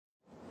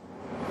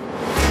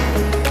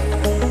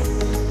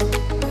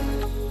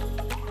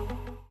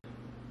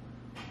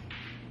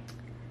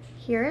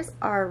here is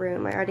our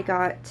room. I already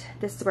got,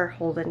 this is where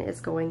Holden is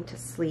going to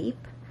sleep.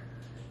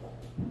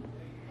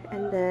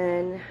 And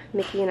then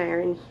Mickey and I are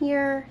in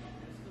here.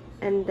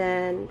 And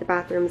then the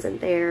bathroom's in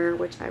there,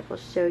 which I will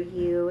show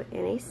you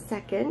in a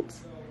second.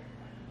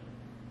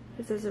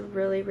 This is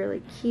really,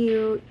 really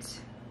cute.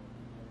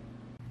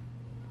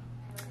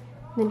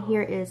 Then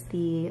here is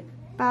the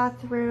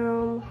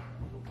bathroom.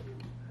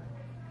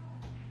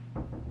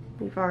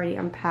 We've already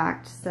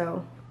unpacked,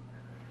 so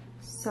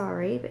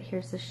sorry, but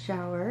here's the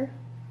shower.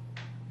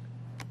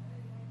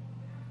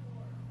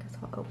 Guess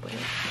I'll open it.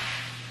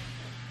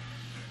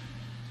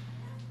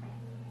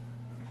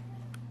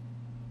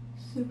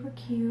 Super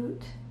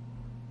cute.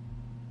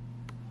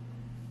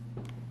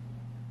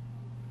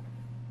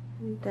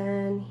 And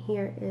then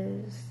here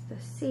is the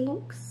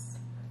sinks.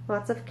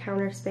 Lots of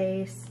counter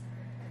space.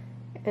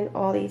 And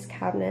all these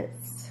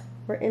cabinets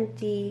were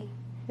empty.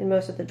 And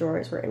most of the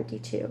drawers were empty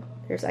too.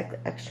 There's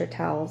extra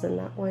towels in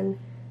that one.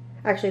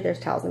 Actually, there's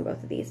towels in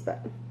both of these,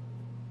 but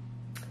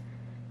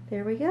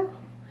there we go.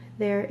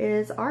 There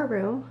is our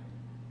room.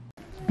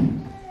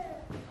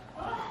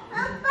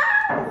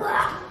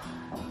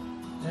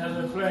 Yeah,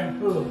 they're playing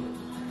pool.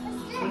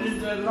 What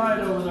is that light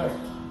over there?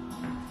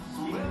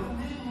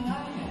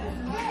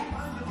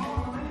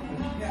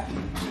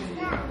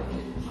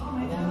 I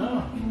don't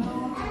know.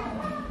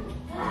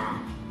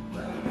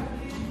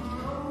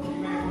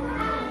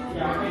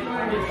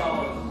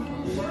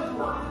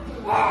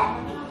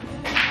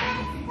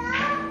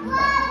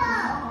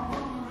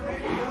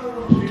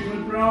 See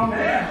what's wrong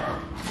there?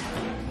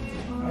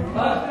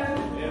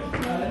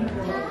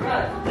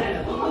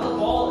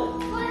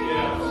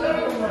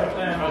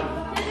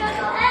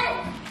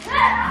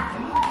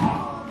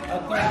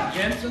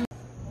 Jensen?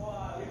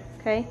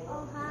 Okay.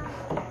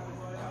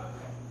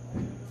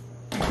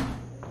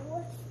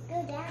 Let's go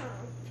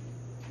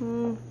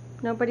down.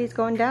 Nobody's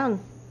going down.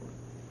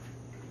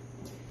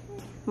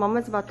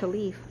 Mama's about to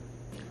leave.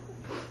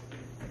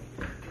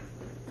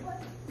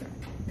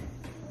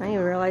 I didn't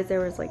even realize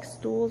there was like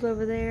stools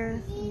over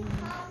there.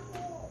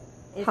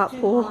 It's Hot too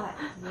pool. hot.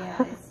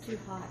 Yeah, it's too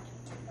hot.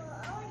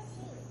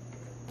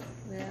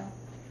 Well,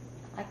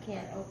 I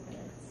can't open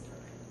it.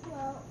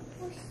 Well,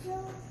 we're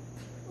still sick.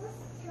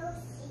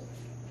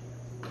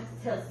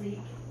 Let's tell Zeke.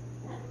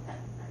 I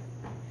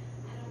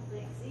don't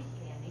think Zeke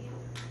can either.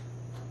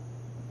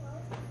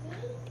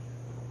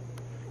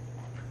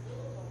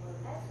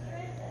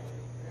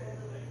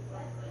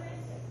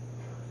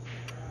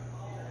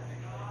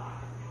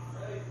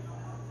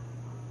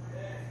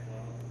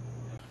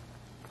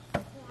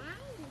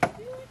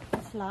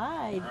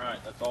 Slide.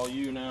 Alright, that's all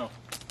you now.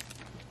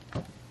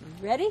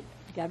 Ready? You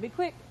gotta be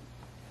quick.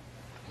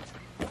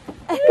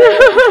 I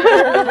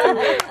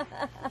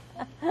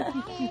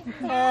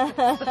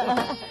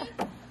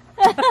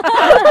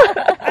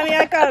mean,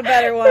 I got a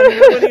better one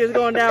when he was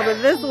going down,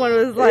 but this one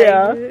was like,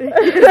 Yeah. You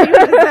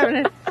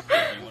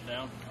went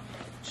down?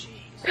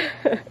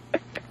 Jeez.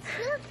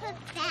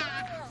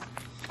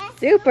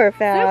 Super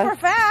fast. super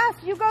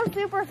fast. You go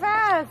super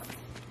fast.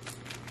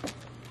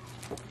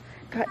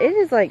 God, it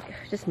is like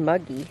just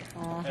muggy.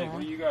 Hey,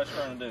 what are you guys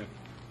trying to do?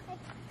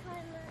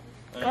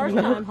 First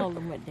time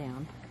Holden went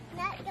down.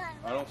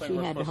 I don't think She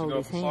we're had to supposed to hold go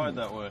his up the side hand.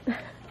 that way.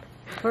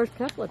 First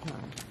couple of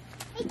times.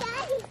 Hey,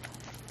 Daddy.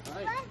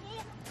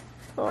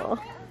 Oh, I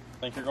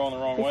think you're going the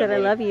wrong he way. said, "I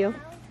buddy. love you."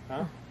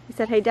 Huh? He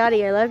said, "Hey,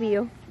 Daddy, I love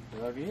you."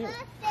 I love you.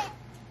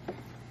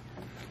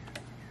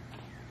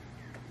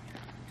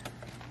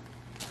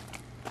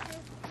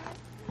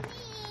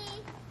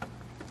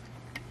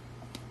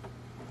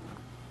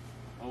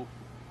 Oh,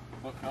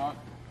 look not.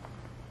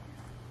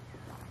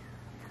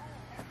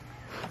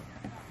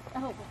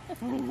 Oh.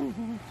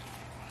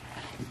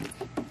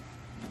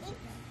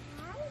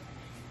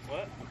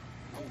 What?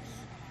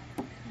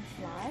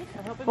 Slide.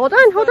 Hold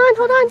on, hold on,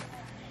 hold on.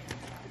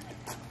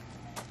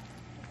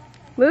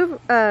 Move,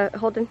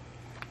 Holden.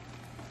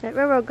 Let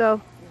Roro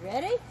go. You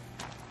ready?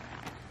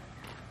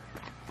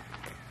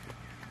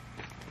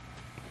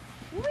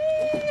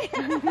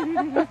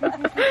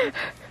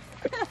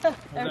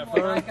 that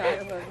fun?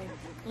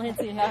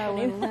 Lindsay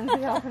helping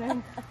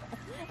him.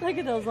 Look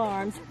at those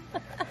arms.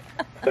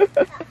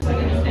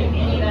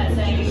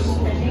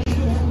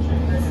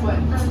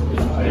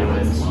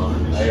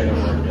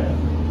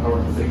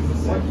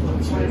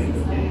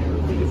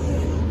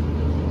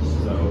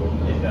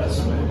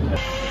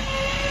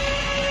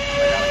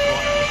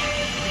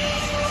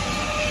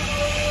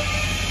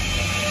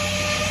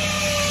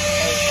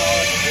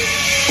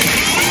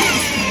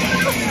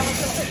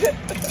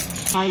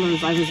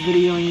 Tyler's, I was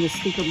videoing this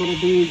stupid little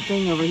dude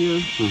thing over here.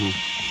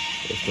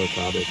 It's still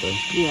cloudy, though.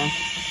 Yeah. I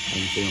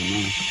can see them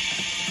now.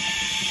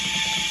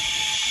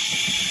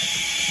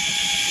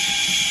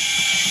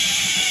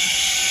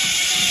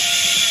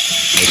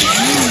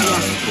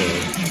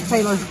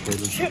 Taylor.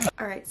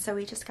 Alright, so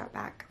we just got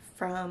back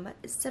from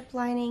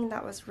ziplining.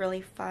 That was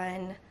really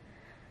fun.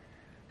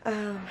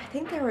 I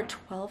think there were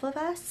 12 of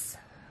us.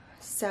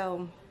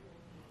 So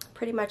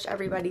pretty much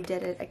everybody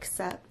did it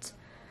except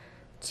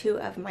 2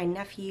 of my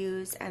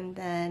nephews, and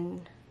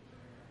then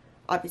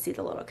obviously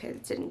the little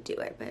kids didn't do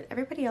it, but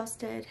everybody else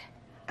did.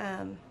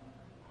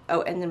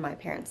 Oh, and then my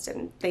parents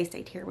didn't. They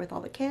stayed here with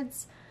all the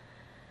kids.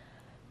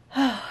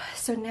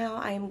 So now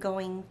I am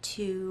going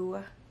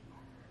to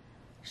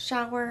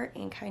shower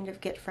and kind of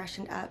get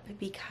freshened up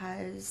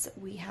because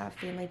we have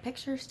family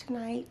pictures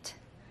tonight.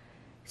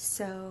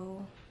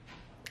 So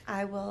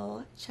I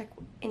will check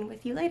in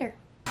with you later.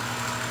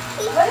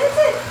 What is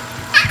it?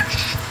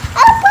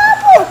 A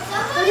bubble!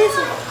 What is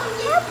it?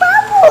 A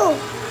bubble!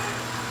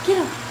 Get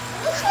him.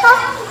 A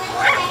bubble!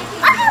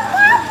 A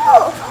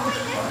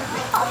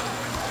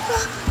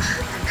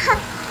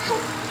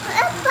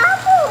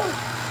bubble!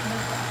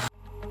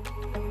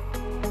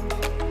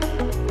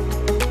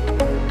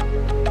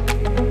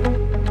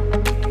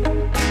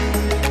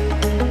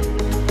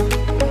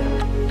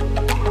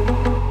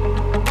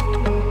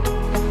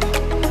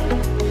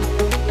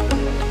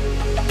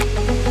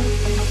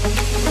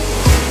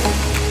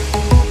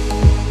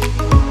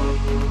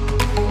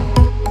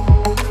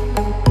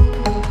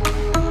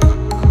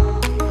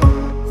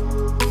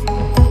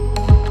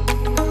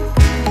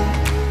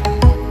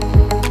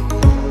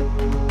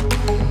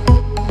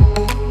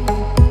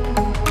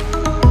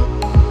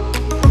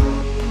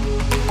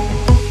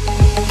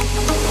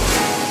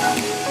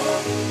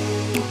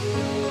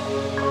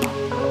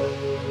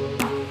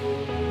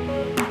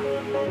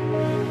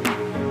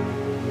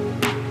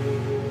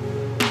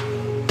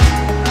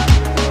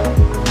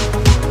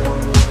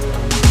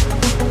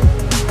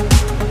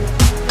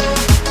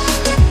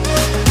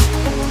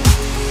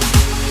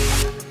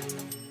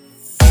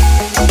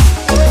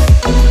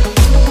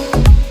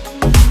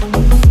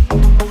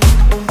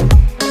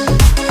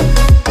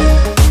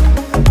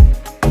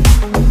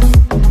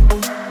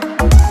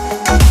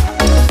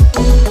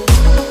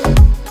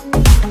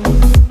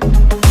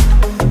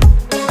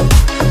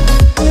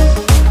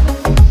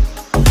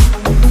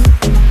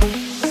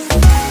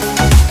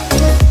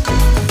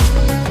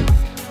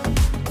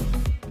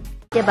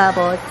 Get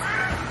bubbles.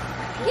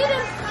 Get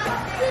him!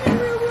 Get him,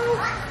 Ruru!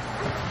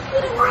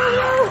 Get him,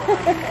 Ruru!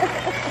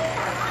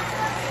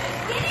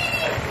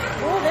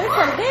 Oh, there's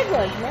some big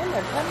ones, man.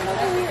 They're coming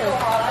over here.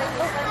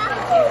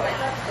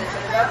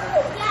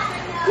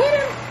 Get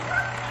him!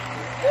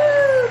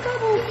 Woo,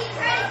 bubbles.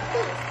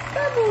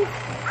 Bubbles.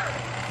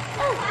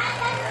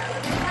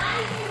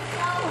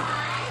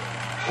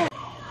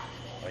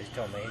 Well, he's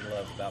told me he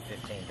loves about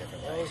 15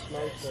 different things.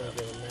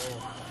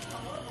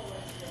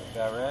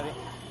 Y'all ready?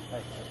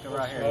 Hey, let's go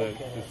right here.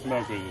 The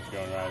smoker's just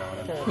going right on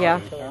him. Yeah.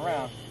 Turn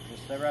around.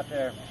 Just stay right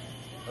there.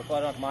 Look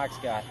what Uncle Mike's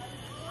got.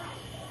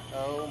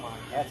 Oh my.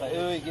 That's a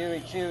ooey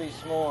gooey chewy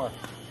s'more.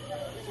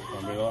 It's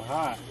gonna be a little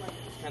hot.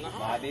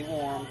 Might be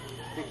warm.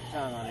 Stick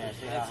your tongue on there.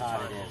 See how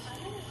hot it is.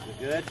 Is it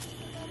good?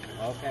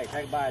 Okay,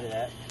 take a bite of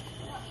that.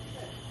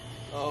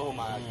 Oh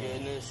my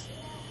goodness.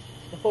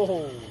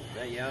 Oh, is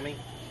that yummy?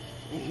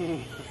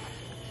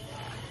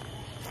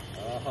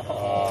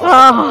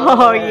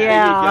 Oh, There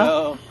yeah. you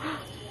go.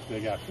 They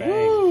got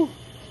fangs.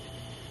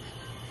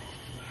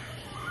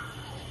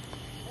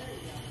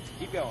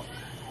 Keep going.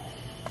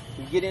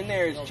 You get in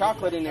there. There's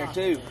chocolate in there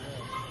too.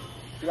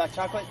 You like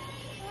chocolate?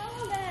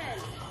 Hold it!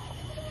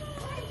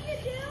 What are you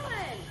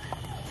doing?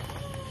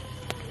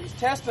 He's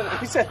testing it.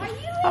 He said. Are you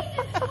eating this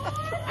corn?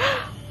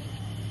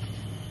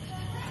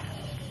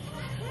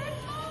 Where's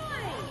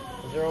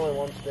mine? Is there only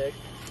one stick?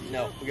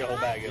 No, we got a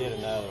whole bag of Get it.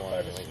 another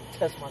one.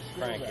 Test my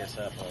Crank this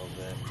up a little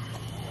bit.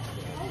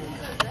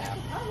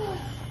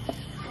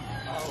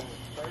 Oh,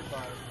 third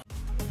bite.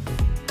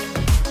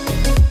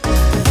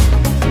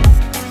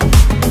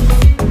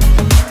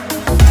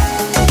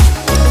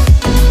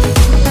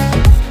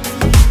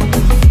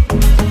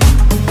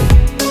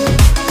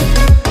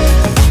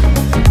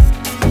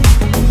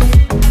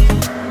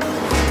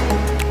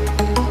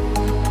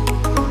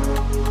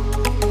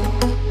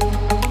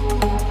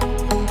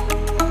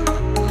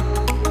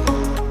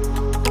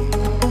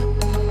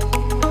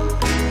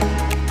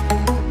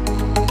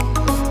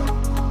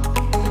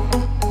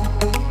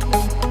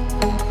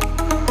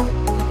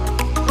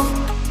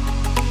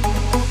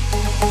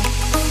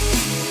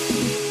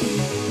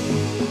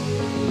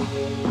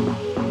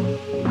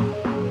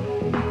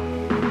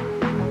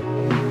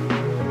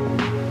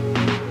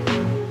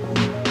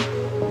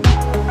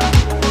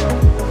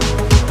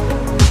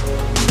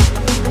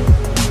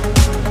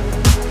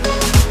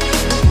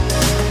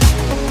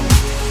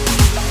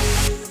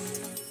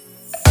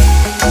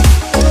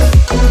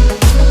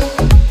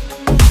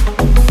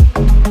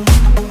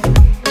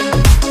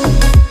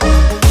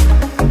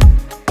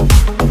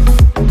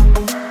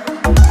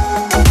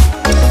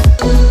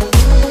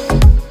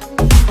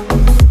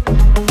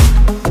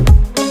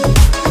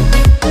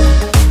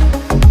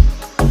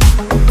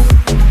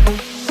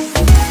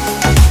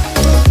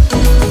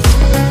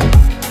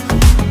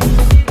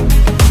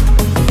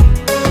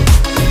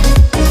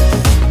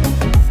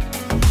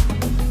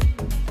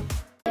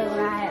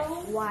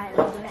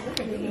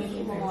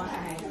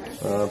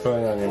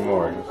 Probably not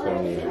anymore. Just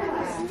don't need it.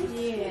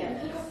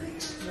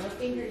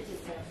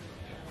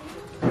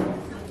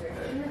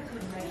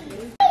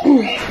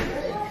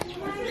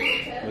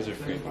 Those are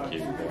freaking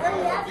cute.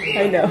 I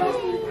know.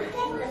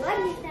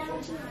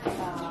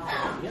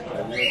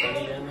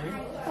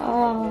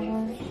 Oh,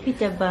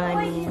 it's a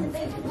bunny.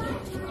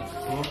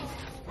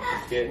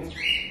 Kitten.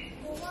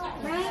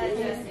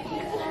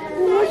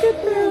 Look at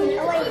them.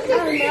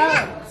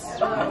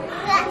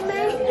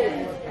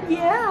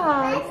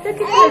 Yeah, look at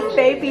the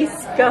baby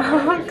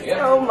skunks.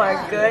 Oh my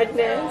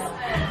goodness.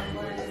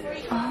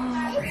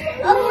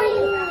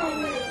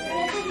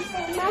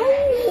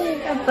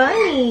 A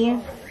bunny.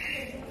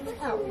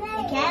 Oh,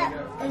 the cat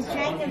is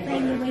trying to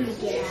find a way to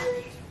get out.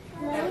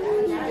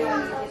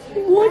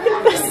 Look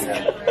at this.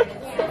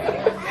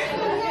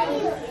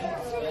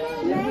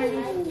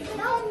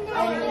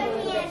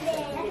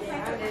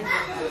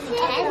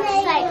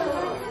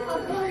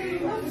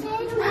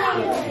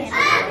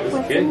 This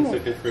kitten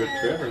took it for a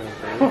trip or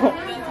something.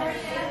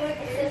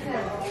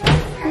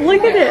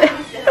 Look at it.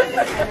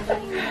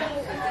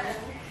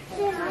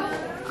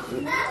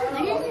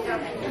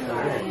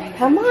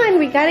 Come on,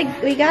 we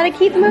gotta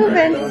keep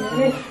moving.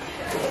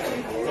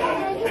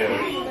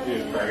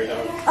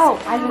 Oh,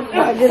 I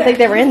didn't think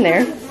they were in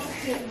there.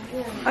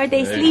 Are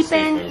they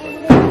sleeping?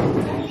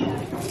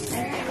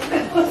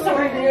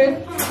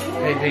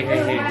 Hey, no.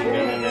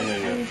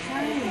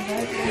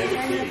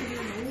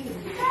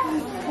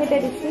 Hey,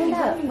 baby, stand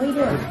up. What are you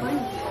doing?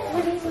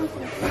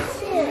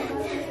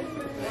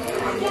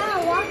 Yeah,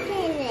 walk in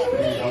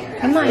it.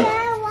 Come on. So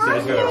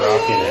it's got a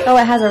rock in it. Oh,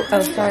 it has a.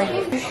 Oh, sorry.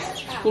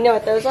 You know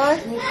what those are?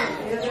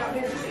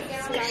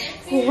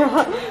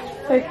 Yeah,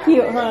 they're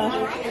cute, huh?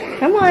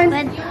 Come on.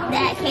 But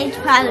that cage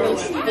probably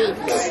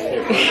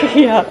stinks.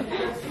 Yeah.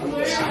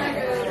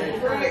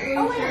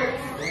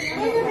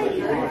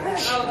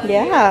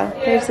 Yeah,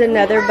 there's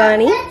another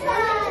bunny.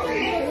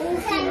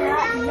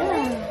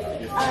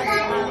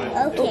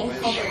 Okay.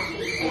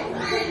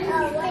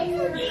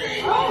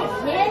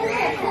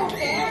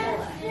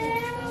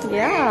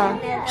 Yeah.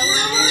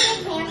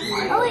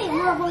 Oh wait,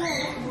 no.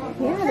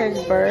 Yeah, there's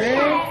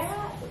birds.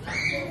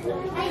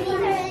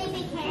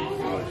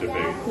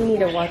 You need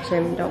to watch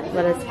him. Don't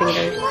let his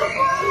fingers.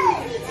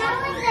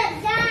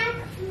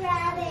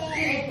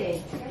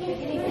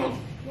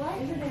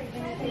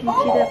 You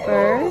see the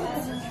birds?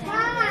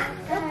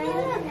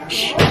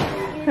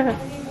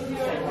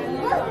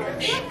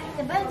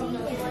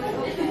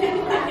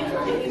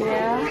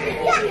 Yeah.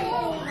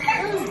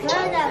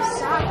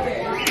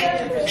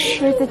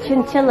 Where's the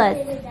chinchillas?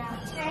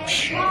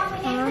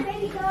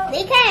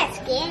 They kind of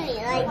scare me,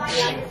 like.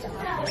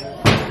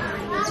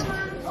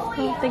 I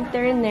don't think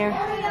they're in there.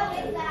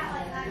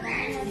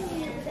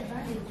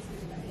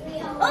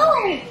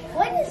 Oh,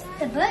 what is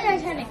the bird are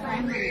trying to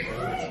climb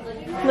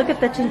on? Look at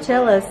the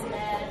chinchillas.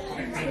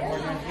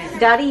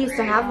 Daddy used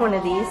to have one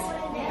of these.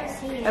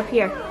 Up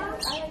here.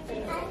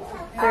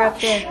 They're up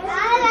there.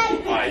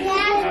 I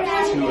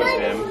have 2 of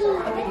them.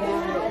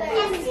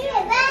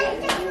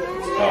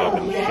 Stop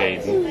and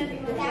shading.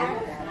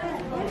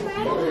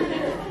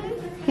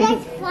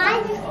 Let's fly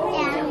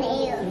down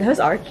there. Those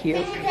are cute.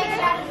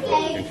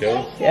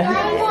 Until? Yeah.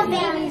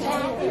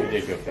 We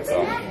did go for that.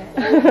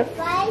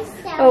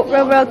 Oh,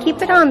 Ro,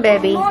 keep it on,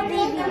 baby.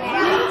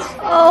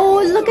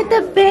 Oh, look at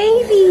the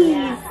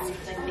babies.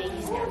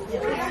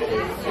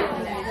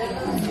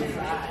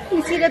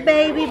 You see the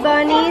baby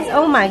bunnies?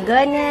 Oh my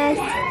goodness.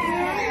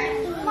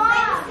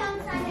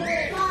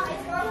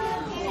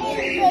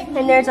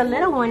 And there's a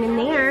little one in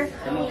there.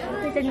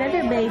 There's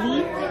another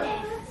baby.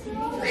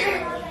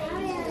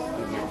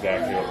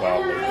 Exactly what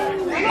Bob looks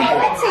like.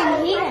 What's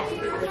in here?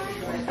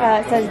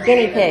 It says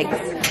guinea pigs.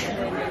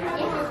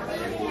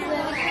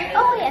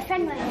 Oh, yeah,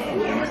 friend one.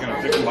 You're not going to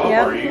pick them up,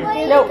 Yep. are you?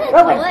 No,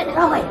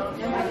 roll it.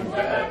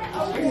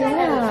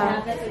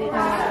 Yeah.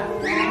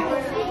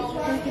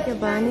 Look at the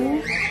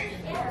bunnies.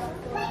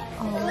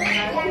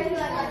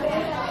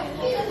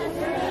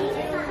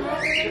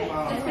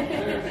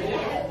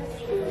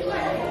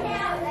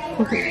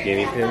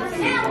 Guinea pigs?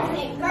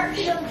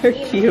 They're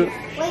cute.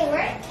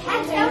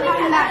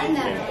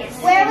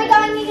 Where are we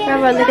going again?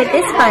 Roro, look at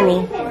this bunny.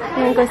 You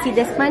want to go see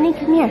this bunny?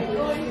 Come here.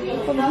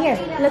 Over here.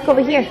 Look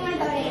over here.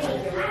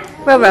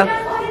 Roro,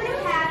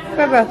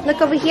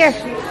 look over here.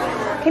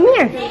 Come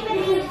here.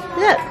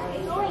 Look.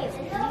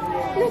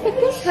 Look at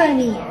this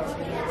bunny.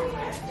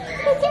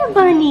 Look at that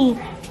bunny.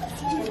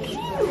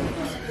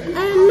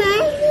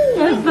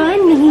 A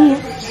bunny.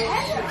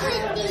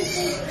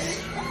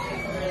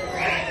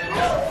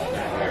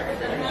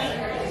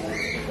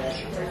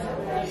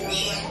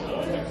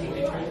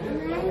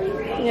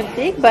 A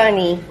big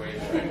bunny.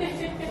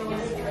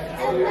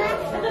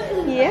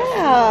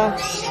 Yeah.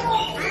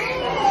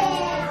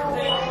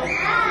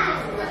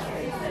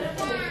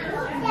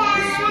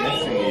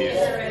 Missing these.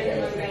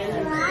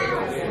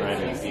 Right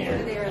in here.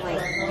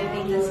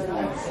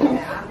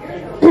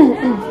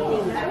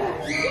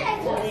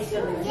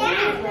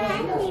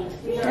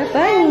 A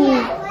bunny.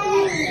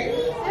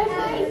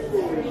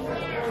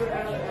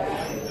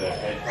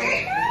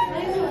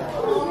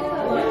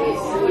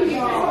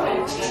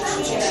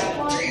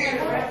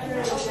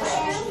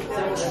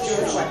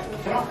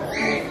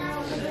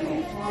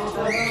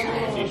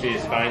 You see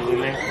his spines in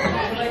there?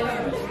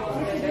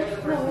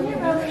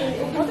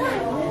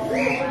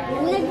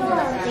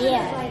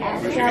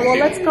 Yeah, well,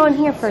 let's go in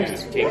here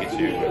first.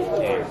 Kinkajou.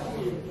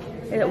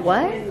 Is it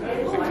what?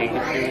 There's a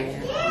kinkajou in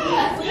here.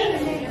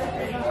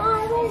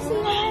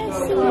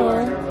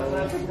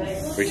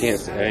 We can't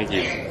say he's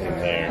in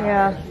there.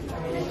 Yeah.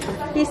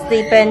 He's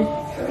sleeping.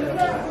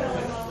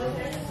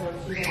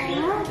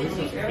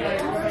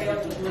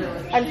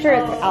 I'm sure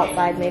it's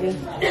outside, maybe.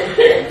 Come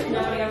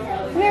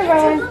here,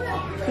 Rowan.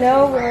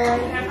 No, Rowan.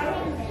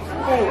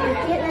 Hey, you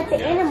can't let the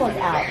animals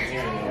out.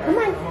 Come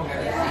on.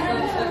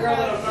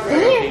 Come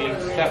here.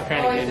 Stop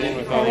trying to get in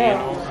with all the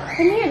animals.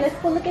 Come here, let's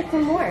go look at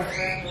some more. Yeah,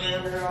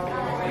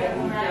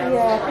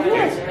 come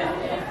here.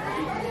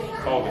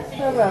 Hold it.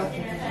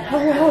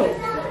 Ho.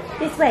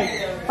 This way.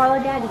 Follow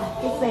Daddy.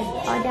 This way.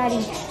 Follow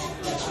Daddy.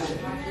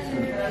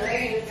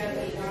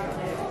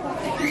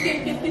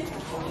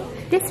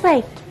 This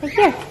way. Right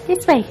here.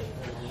 This way.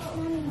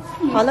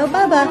 Follow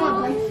Bubba.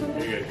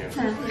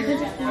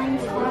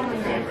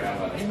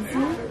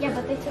 Yeah,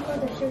 but they took all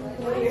the sugar.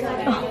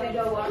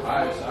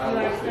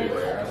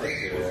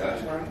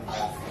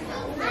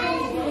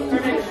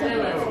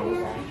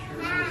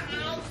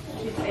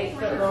 She's 8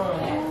 foot long.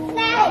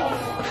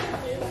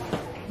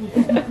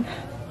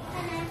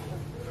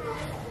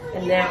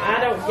 And now I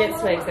don't get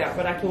snakes out,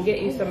 but I can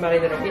get you somebody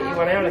that'll get you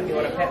one out if you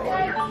want to pet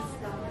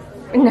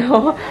one.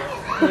 No.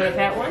 You want to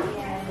pet one?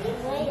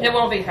 It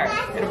won't be her.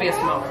 It'll be a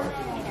small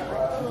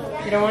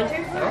one. You don't want to?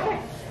 Okay.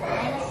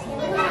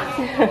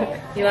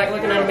 You like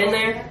looking at them in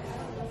there?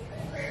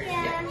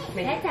 Yeah.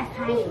 Me. That's a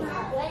tiny one.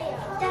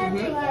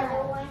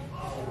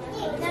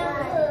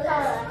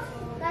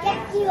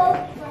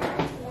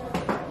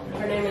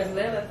 Her name is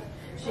Lilith.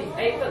 She's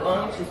 8 foot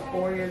long. She's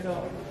 4 years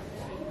old.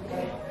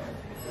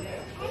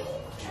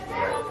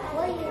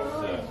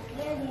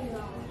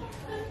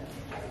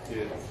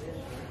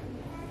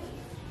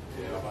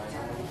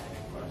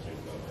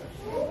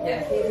 Yeah,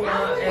 he's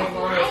not as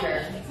long as her.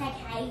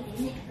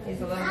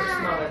 He's a little bit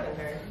smaller than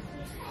her.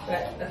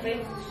 But I think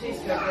she's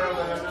still growing,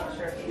 and I'm not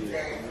sure if he's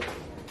there.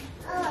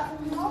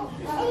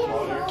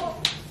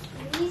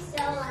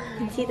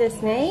 You see the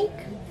snake?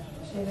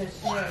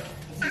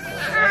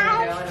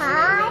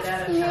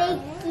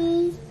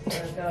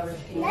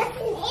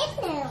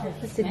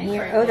 What's in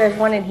here? Oh, there's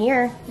one in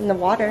here in the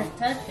water.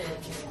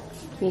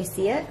 Can you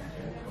see it?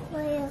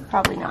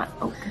 Probably not.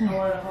 Oh, come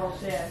here.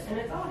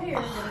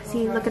 Oh,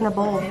 see, look in the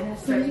bowl.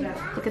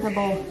 Look in the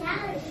bowl.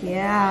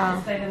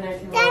 Yeah.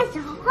 That's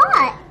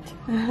hot.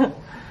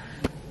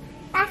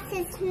 That's a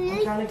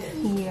snake.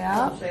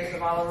 Yeah.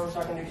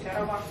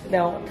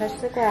 Don't touch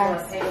the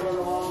grass.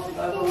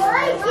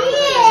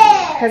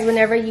 Because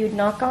whenever you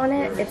knock on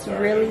it, it's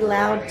really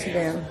loud to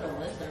them.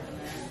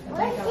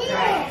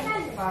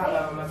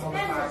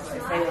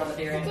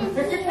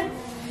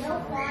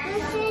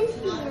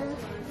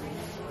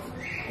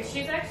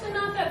 She's actually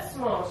not that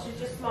small. She's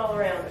just small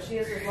around, but she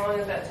is as long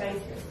as that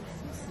tank is.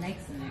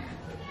 Snakes in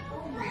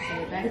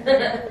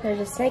there. There's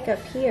a snake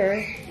up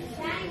here.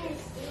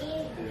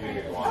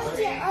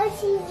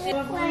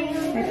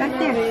 Right back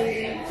there.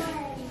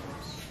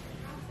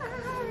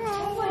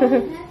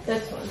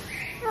 This one.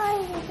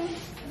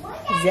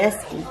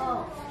 Zesty.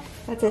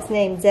 That's his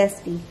name,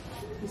 Zesty.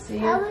 You see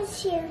her?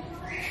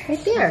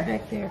 Right there.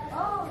 Back there.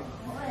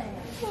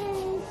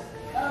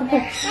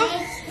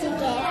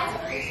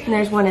 And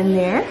there's one in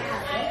there.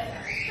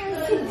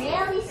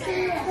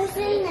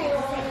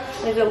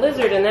 There's a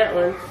lizard in that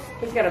one.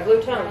 He's got a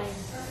blue tongue.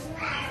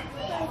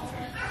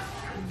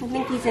 I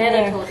think he's in And a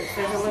there. tortoise.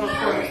 There's a little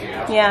tortoise.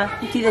 Yeah.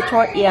 You see the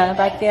tortoise? Yeah,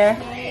 back there.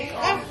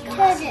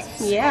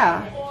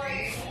 Yeah.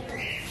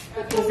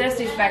 And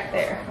Zesty's back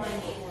there.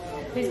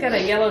 He's got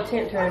a yellow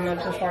tint to him up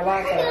just our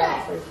lights on.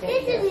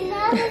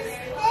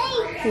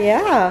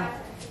 Yeah.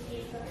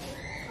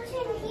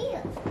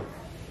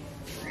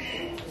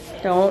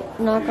 Don't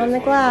knock on the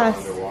glass.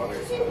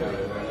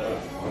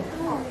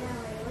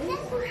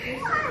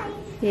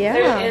 Yeah.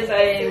 There is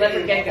a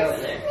leopard gecko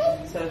in there.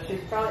 So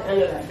she's probably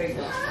under that big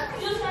one.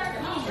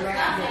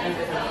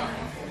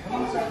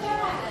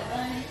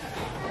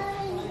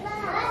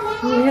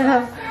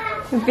 Yeah.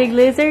 A big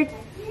lizard.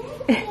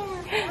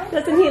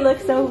 Doesn't he look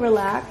so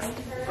relaxed?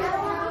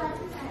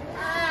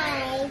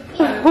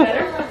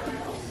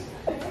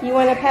 You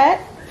want a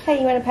pet? Hey,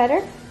 you want to pet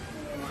her?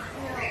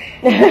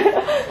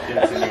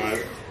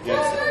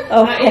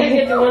 Either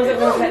get the ones that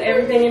want to pet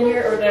everything in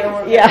here or they don't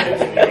want to pet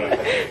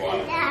everything.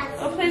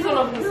 Oh, please don't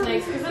open the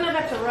snakes because then I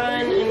have to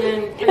run and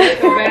then it would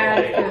go bad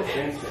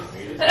because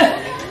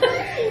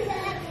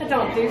I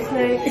don't do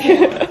snakes.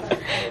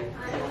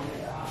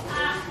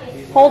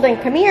 Holden,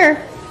 come here.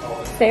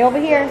 Stay over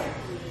here.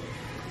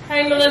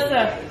 Hey,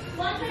 Melissa.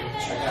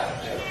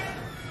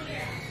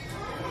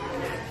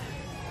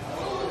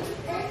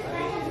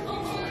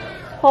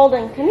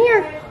 Holden, come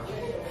here.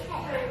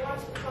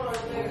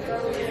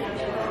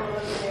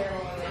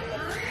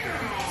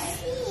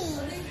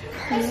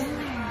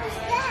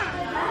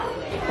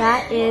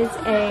 That is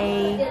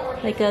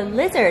like a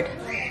lizard.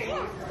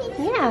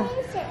 Yeah.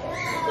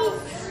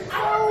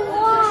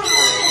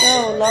 So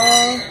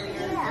long.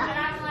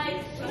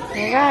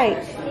 All right.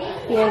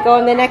 You gonna go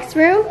in the next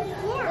room?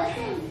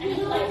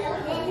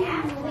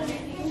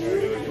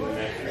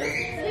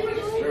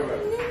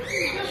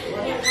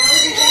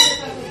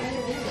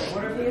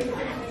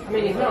 I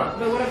mean, he's not.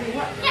 But whatever you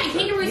want. Yeah, the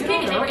kangaroo's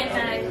kicking. They were in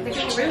the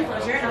kangaroo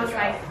enclosure, and I was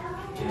like,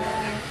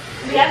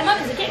 we got him up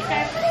because he kicked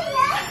her.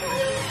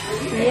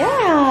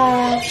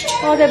 Yeah.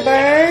 All the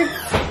birds.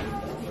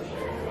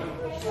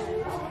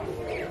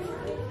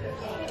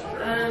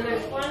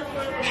 There's one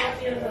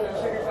Hopkins and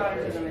a sugar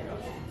cottage in the middle.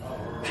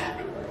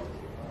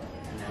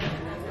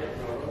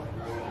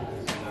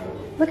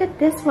 Look at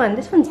this one.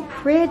 This one's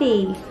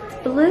pretty.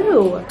 It's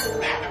blue.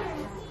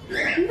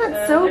 Isn't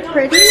that so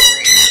pretty?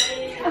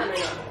 Isn't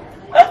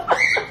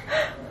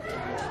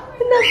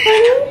that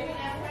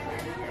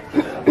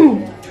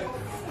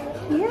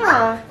funny?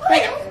 Yeah.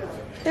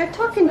 They're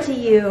talking to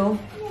you.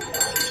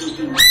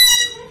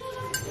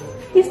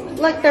 He's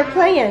like they're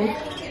playing.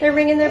 They're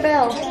ringing their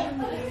bell.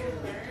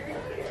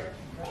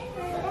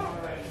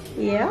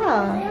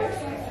 Yeah.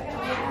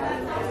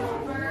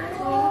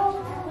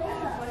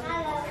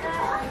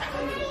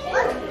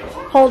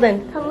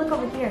 Holden, come look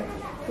over here.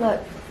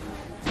 Look.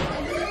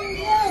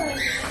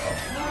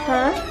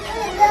 Huh?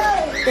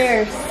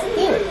 They're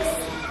skinks.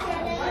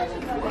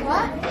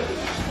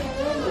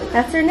 What?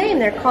 That's their name.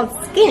 They're called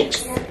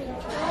skinks.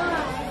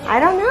 I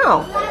don't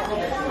know.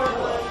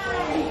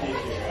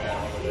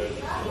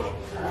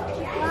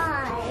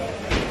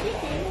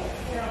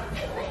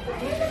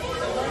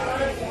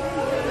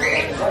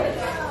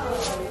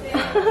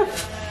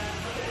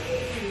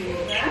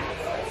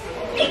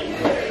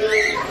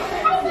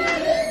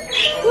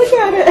 Look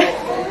at it.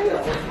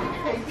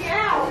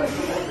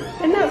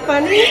 Isn't that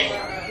funny?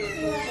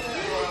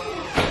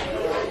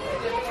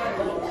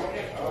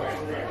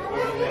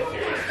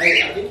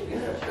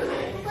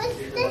 What's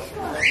this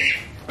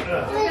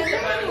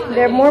one?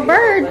 There are more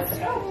birds.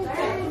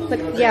 Look,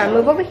 yeah,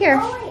 move over here.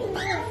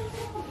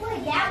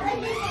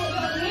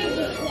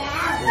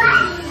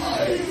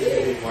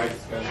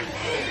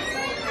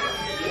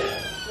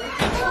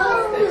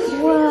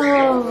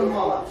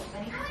 Whoa.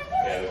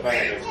 Yeah, the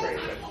fire is great.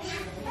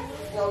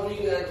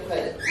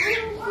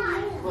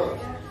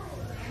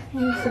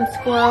 Here's some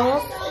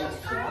squirrels.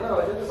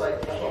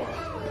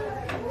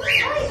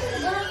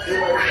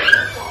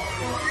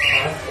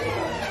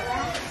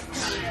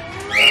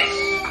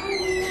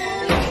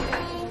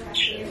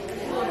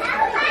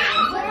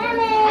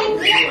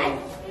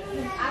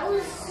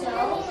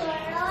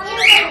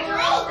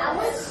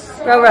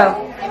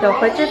 Roro, don't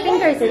put your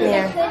fingers in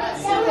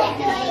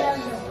there.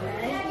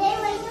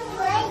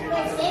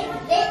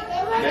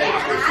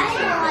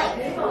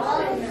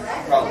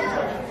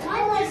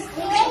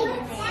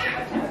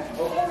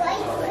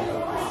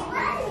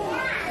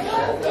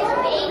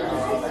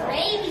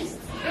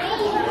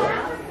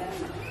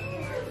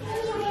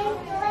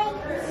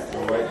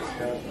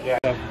 Yeah.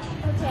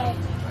 Okay.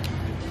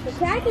 The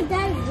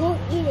crocodiles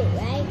won't eat it,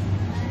 right?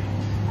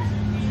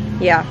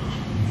 Yeah.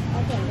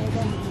 Okay, they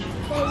will.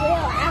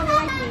 I would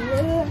like to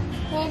lure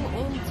him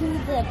into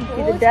the See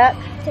pool the duck?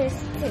 to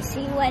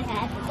see what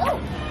happens. Oh,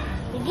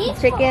 these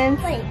Chickens?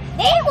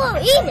 They will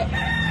eat it.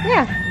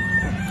 Yeah.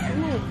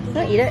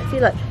 Don't eat it. See,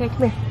 look. Here,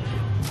 come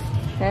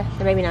here.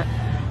 Or maybe not.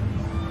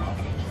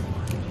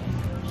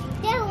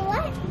 They're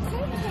what?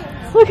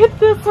 Look at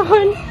this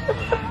one.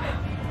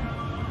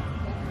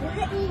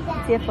 Eat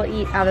that. See if we'll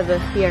eat out of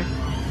this here.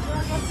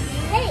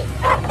 Hey.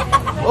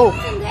 Oh.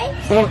 Some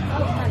grapes?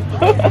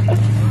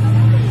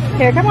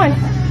 Here, come on.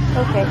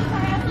 Okay.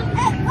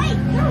 Wait,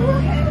 no.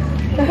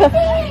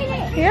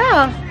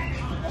 Yeah.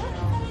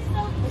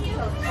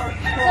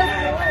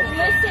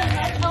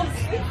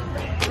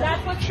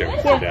 Sure.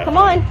 Here, Yeah. come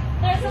on.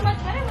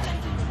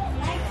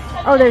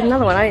 Oh, there's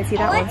another one. I didn't see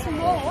that What's one.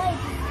 more? Wait,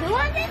 who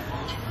was it?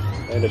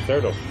 And a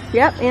turtle.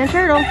 Yep, and a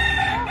turtle. I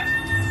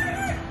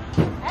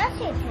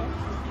see it.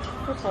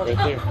 Right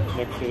there,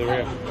 next to the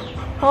rail.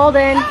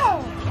 Holden. Oh,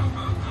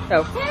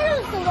 Oh.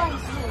 turtle's the one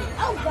too.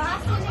 Oh,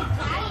 gosh, there's a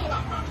giant.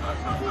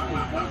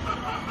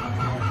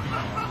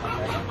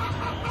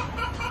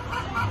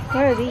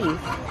 What are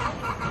these?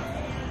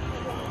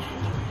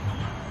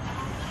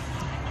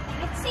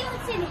 Let's see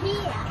what's in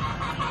here.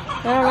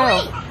 I don't know.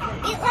 Wait,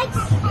 it likes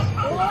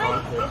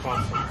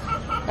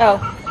Oh.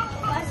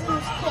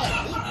 possums can't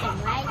eat them,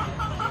 right?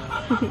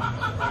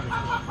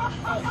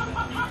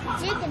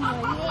 Chicken will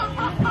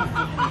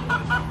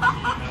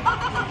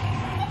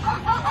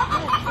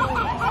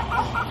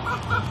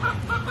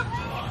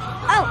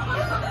Oh,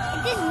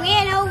 it just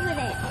ran over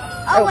there.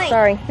 Oh, wait.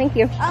 sorry. Thank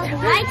you. Oh,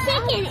 my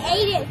chicken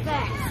ate it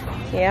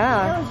first.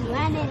 Yeah. It was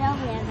running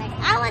over there. Like,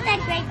 I want that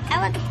great. I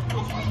want the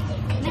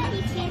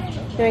Mickey chicken.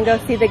 You want to go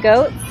see the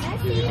goats?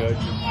 See the goats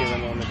just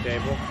chilling on the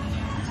table.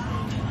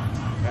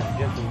 That's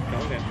just some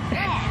calm down.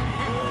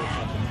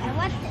 I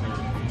want the.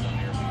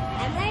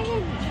 I'm not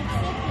even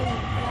chicken.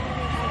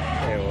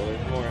 Okay, well,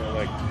 there's more.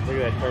 Like, look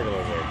at that turtle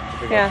over there.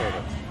 Look at Yeah. that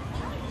turtle.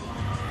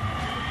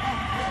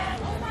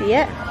 See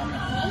it?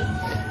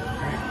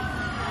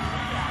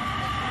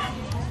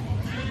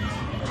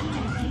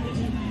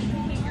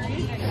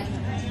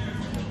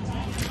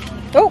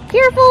 Oh,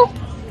 careful!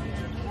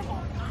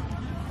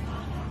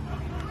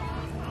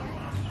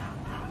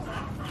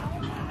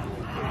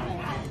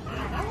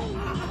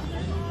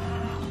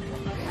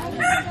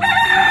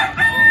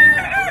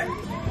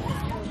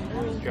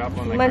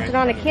 one like Munching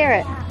on a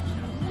carrot.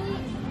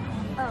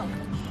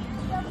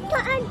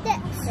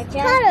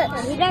 Carrot.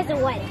 He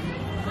doesn't want it.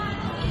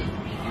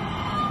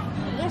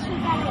 Yes, we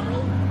got it.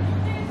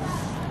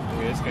 Look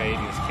at this guy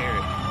eating his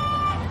carrot.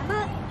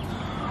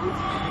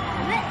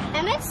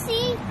 Let's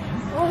see.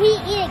 Will he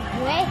eat it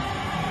great?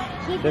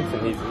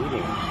 Vincent, he's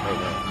eating right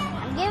now.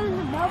 I'm giving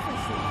them both a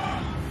snack.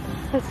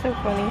 That's so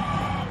funny.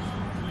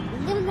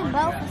 I'm giving them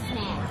both a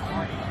snack.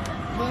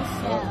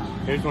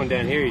 There's one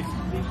down here. He's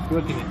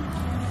looking at.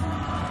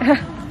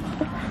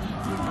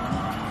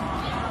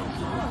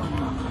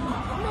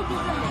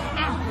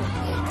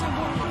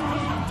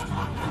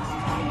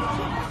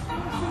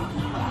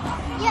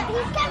 Yeah,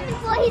 he's coming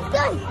for. He's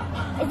good.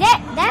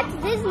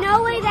 There's no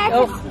way that's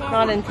Oh, a snack.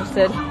 not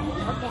interested.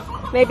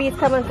 Okay. Maybe he's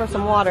coming for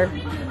some water.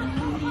 Yep.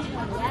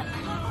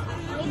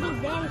 Maybe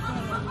then.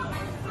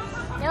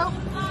 Nope.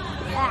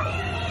 Yeah.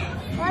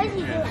 What is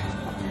he doing?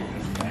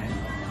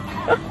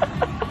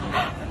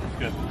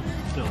 Good.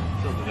 Still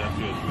doesn't have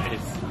to his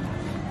face.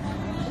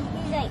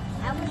 He's like,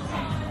 I'm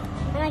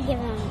not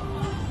giving him.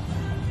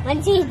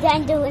 Once he's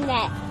done doing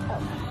that.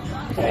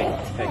 Hey.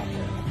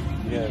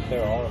 Yeah,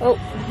 they're all. Oh,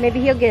 maybe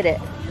he'll get it.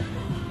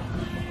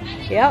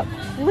 Yep.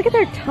 Look at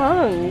their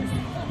tongues.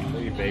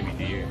 Look at baby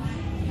deer.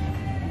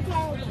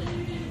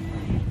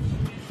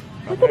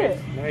 Look at it.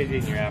 Now he's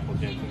eating your apple,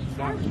 Jensen.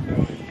 Stop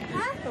throwing it.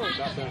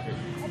 Stop throwing it.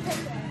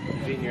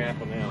 He's eating your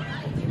apple now.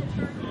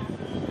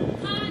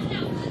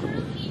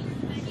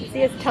 See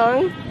his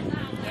tongue?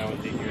 Now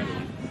he's eating your other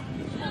one.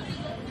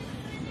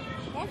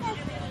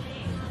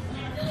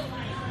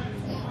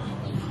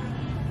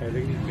 Hey,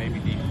 look at these baby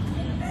deer.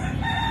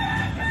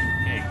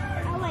 Hey.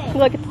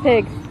 Look at the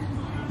pig.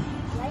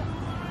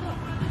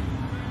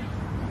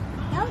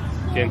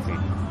 Jensen.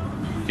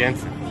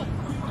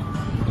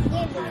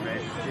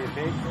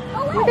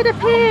 Look at a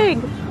pig.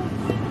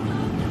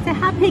 Say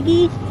hi,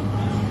 piggy.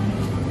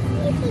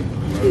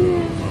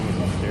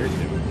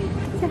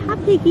 Say hi,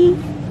 piggy.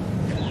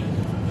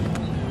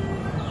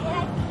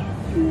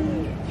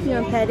 You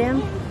want to pet him?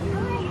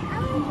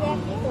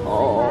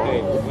 Oh. Hey,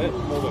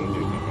 hold on,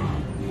 dude.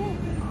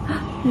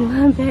 You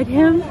want to pet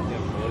him?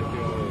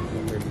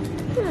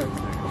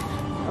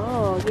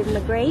 Oh, give him a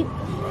grape.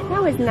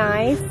 That was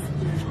nice.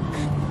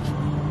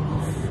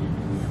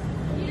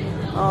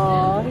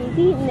 Oh, he's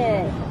eating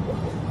it.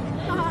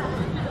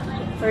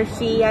 Or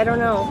she, I don't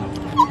know.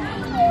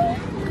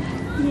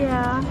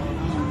 Yeah.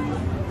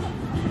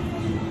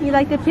 You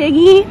like the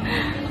piggy?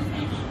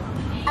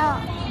 Oh.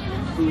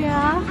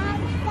 Yeah.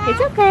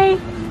 It's okay.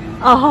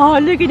 Oh,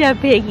 look at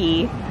that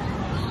piggy.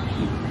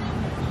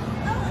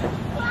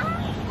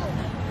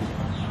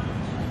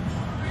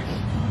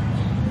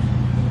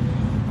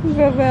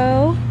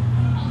 Roro.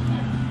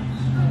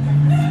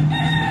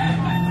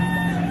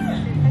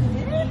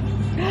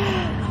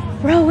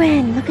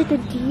 Rowan, look at the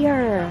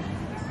deer.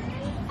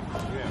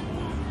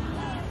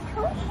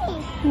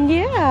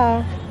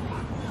 Yeah.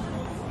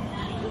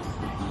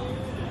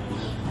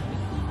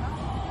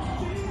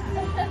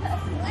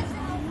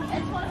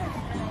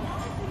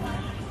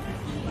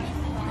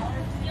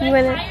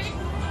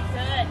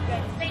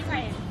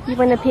 You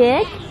want a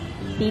pig?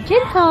 Be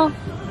gentle.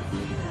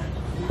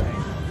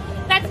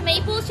 That's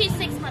Maple. She's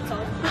 6 months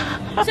old.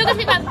 She'll get to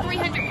be about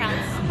 300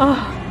 pounds. Oh,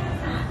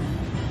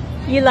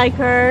 you like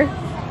her?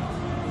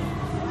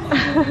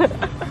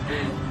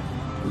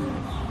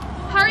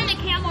 Her and the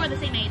camel are the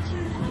same age.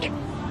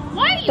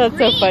 Why are you That's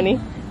green? so funny.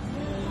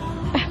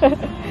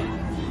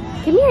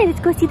 Come here, let's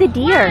go see the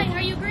deer. Why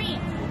are you green?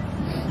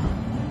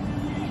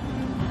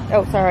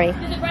 Oh, sorry.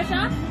 Does it brush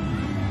off?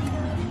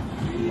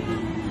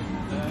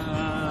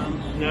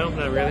 No,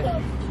 not really.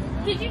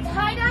 Did you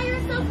tie-dye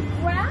yourself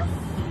with grass?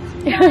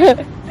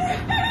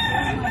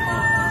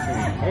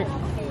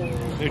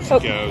 There she Oh.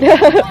 goes.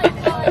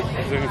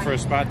 She's looking for a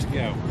spot to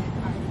go.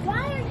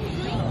 Why are you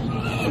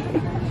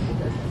green?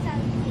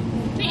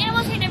 The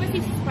animals here never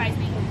seems to surprise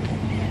me.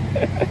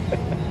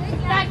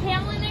 That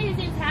camel in there, his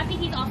name's Happy,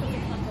 he's also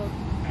 6 months old.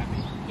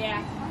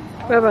 Yeah.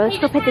 Robo, let's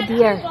He go just pet the had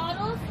deer. 2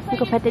 bottles, Let's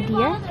go pet the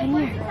deer. bottles, Come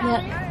here.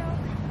 Look.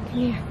 Come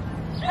here.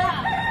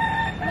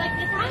 Like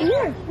this Come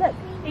here. Look.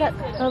 Look.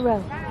 Robo.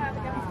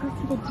 Let's go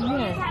see the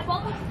deer.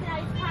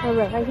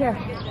 Robo, right here.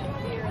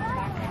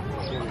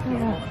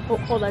 Robo. Oh,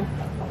 hold on.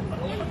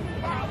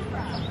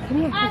 Come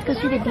here. Let's go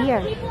see the deer.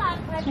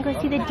 Can you go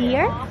see the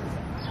deer?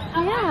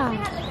 Yeah.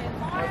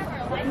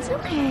 It's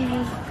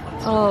okay.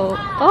 Oh.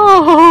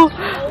 Oh.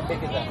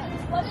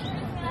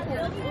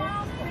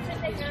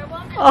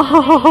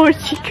 Oh,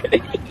 she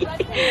couldn't eat. So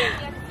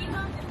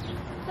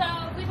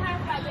we've had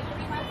about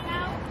 3 months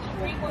now.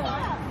 3-4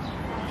 months.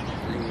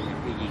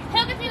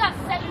 He'll get to be about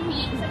 7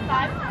 feet,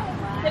 7'5".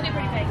 He'll get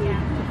pretty big, yeah.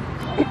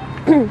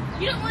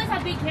 You don't realize how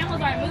big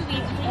camels are in movies.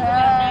 You think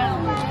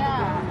about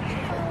that.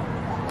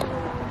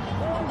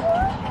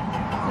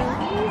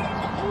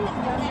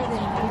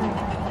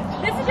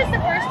 This is just the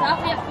first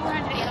stop. We have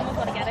 400 animals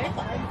altogether.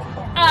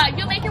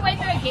 You'll make your way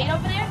through a gate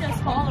over there.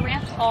 Just follow the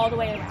ramps all the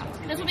way around.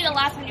 This will be the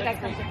last one you guys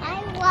come to.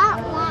 I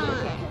want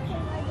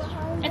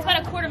one. It's about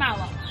a 1/4 mile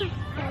long.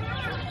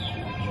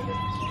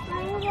 I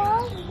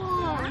want one.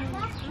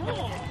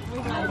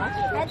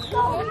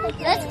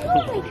 Let's go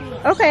with you.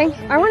 Okay,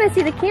 I want to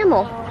see the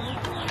camel.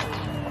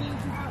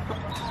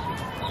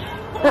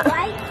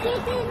 Why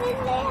chicken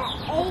in there?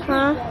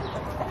 Huh?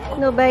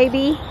 No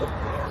baby.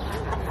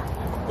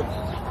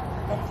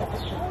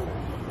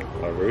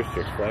 A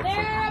rooster's They're breakfast.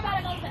 about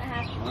a month and a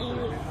half.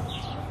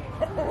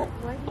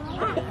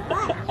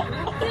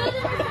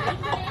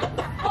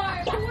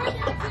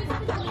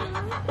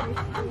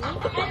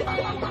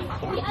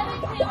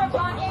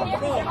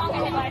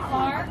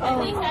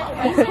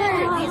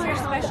 These are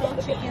special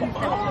chickens.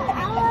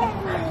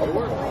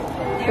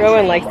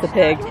 Rowan likes the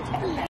pig.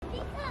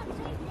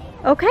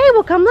 Okay,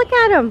 well come look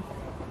at him.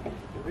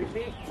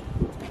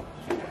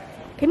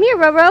 Come here,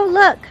 Roro,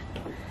 look.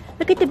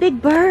 Look at the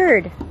big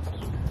bird.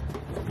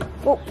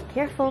 Oh,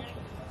 careful.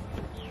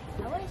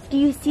 Do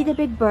you see the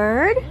big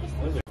bird?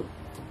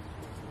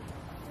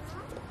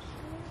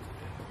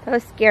 That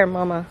was scare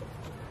Mama.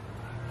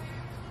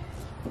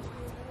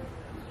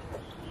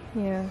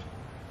 Yeah.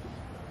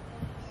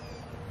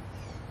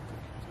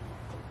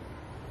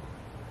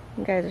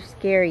 You guys are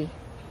scary.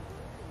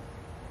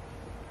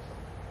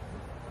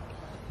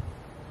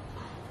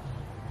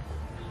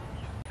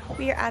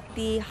 We are at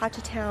the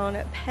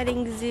Hochatown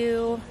petting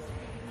zoo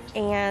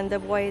and the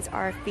boys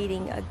are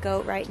feeding a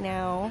goat right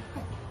now.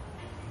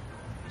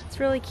 It's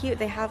really cute.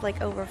 They have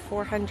like over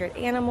 400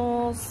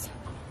 animals.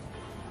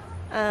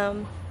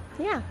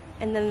 Yeah,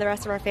 and then the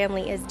rest of our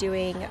family is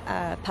doing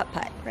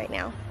putt-putt right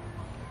now.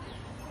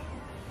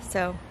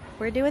 So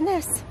we're doing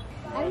this.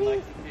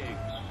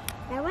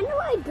 I wonder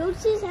why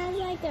goats has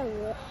like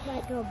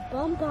a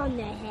bump on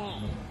their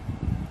head.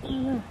 I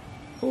don't know.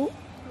 Ooh.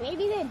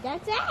 Maybe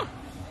that's that.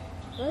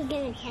 We're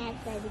getting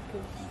attacked by the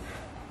goose.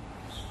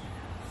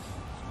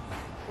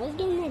 We're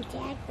getting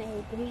attacked by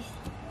the goose.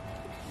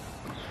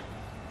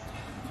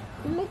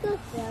 Can we go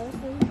throw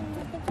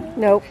something at the goose?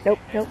 Nope, nope,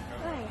 nope,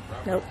 Why?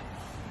 nope.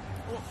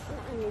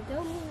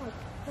 Don't mean like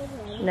put it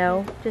in.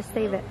 No, just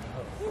save it.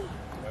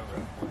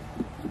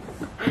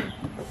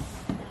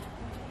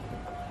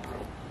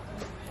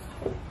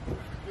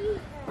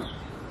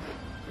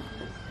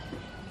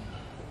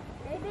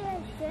 Maybe I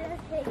should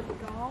have taken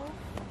golf.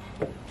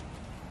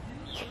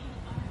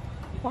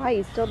 Why?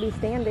 You still be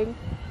standing.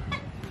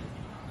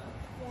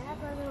 Yeah,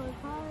 but it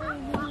would probably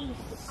be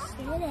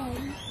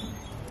sitting.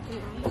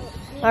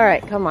 All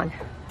right, come on.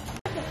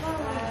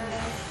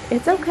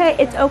 It's okay.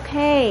 It's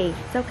okay.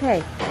 It's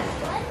okay.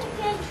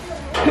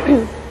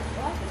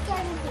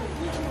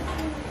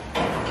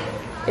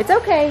 It's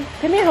okay.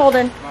 Come here,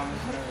 Holden.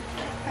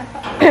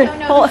 No,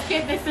 no,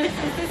 this is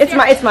It's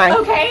mine. It's mine.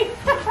 Okay.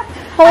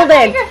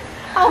 Holden.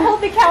 I'll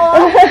hold the cow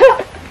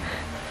up.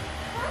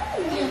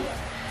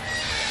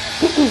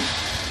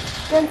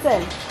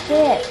 Jensen,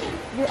 sit.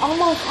 You're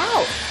almost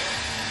out.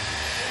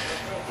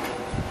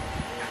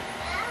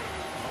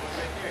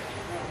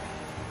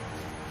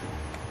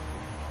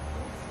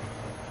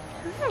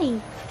 Hi.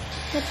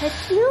 Can I pet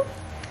you?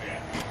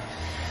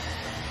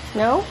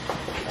 No?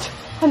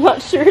 I'm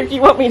not sure if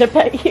you want me to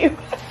pet you.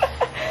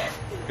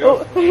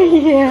 Oh,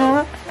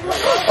 yeah.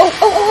 Oh,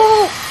 oh,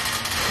 oh.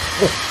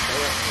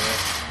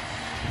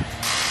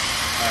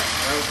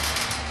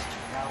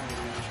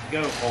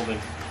 Go, Holden.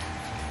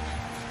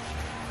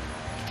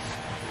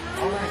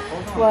 All right,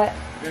 hold on. What?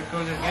 There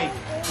goes the gate.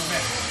 Go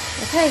back.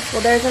 Okay,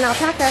 well there's an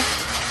alpaca.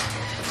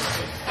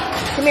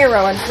 Come here,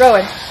 Rowan.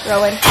 Rowan.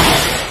 Rowan.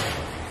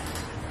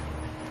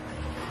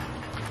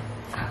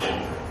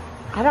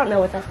 I don't know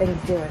what that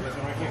thing's doing. This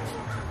one right here.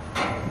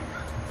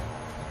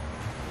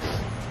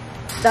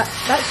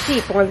 That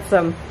sheep wants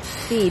some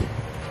feed.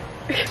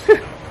 Yeah,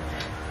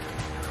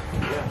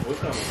 we're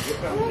coming. We're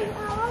coming.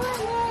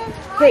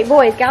 Okay,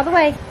 boys, get out of the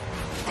way.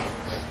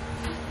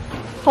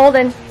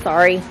 Holden,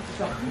 sorry.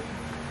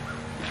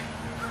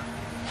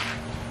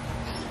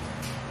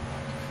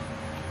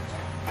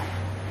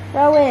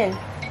 Rowan,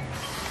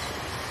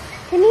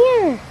 come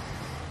here.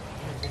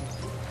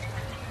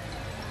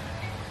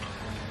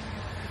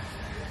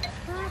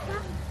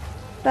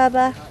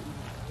 Bubba.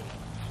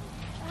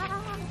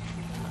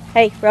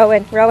 Hey,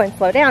 Rowan, Rowan,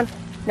 slow down.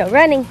 No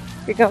running.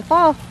 You're gonna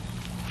fall.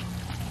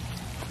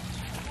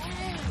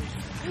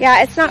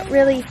 Yeah, it's not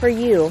really for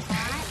you.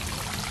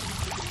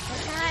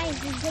 Guys,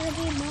 there's gonna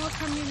be more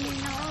coming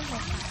in all the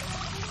time.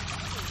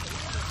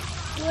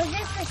 Was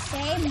it the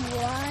same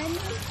one?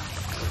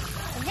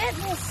 Is it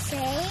the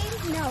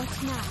same? No,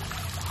 it's not.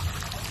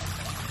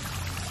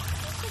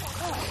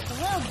 Oh, it's a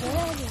little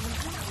good.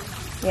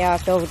 Yeah,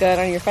 it feels good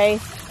on your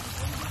face.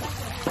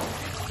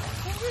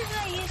 This is what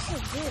I used to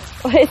do.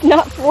 Well, it's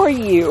not for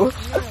you.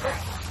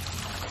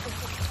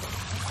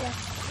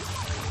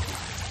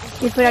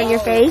 You put it on your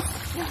face?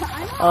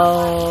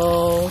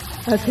 Oh,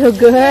 that feel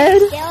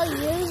good? They'll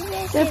use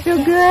this. That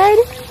feel good?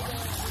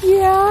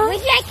 Yeah.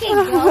 Wish I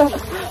could go.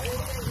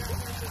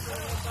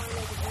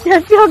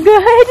 That feel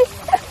good?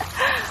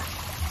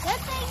 That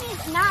thing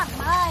is not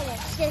mud,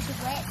 it's just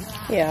wet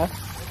mud. Yeah.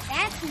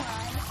 That's mud.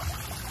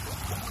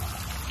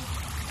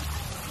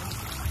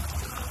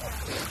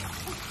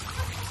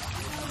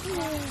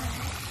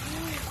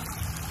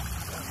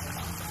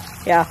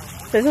 Yeah.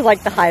 This is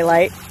like the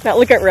highlight. Now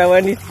look at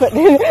Rowan, he's putting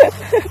in. He's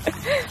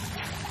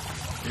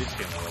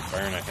getting a little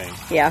burn, I think.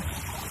 Yeah.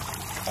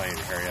 Probably need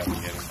to hurry up and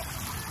get him.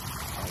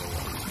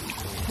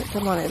 Put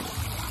some on his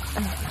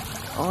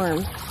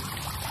arm.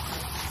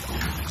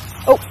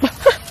 Oh.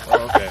 Oh,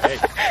 okay. Hey.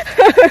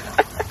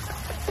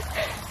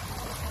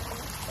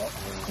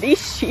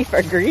 These sheep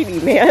are greedy,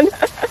 man.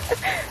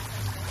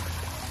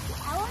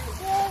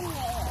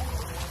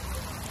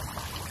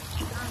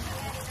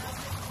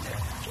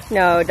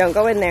 No, don't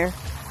go in there.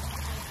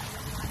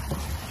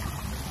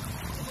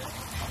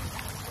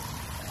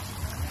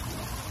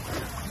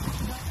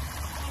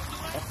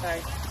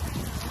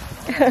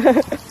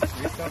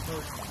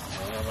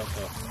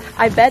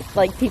 I bet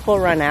like people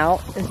run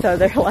out, and so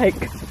they're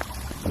like,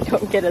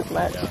 don't get as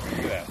much.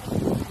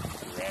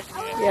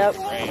 Yep.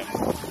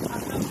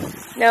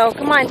 No,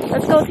 come on,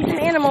 let's go see some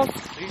animals.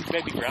 These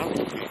baby ground.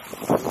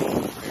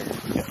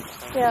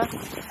 Yeah.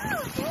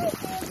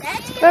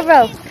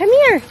 Bro, come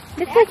here.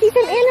 Let's go see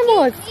some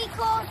animals. He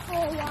called for a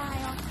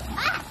while.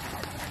 Ah!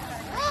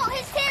 Oh,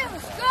 his tail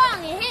was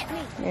strong. It hit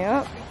me.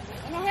 Yep.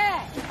 And it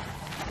hurt.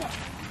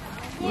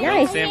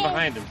 Nice. Stand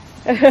behind him.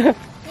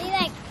 He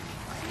like,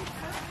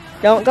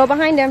 Don't go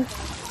behind him.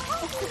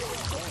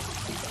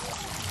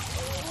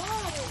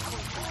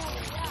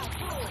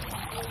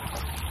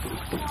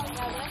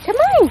 Come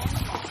on.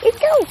 Let's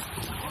go.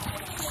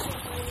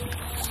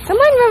 Come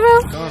on, Roro.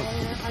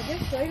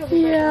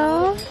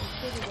 Yeah.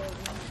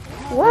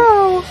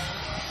 Whoa.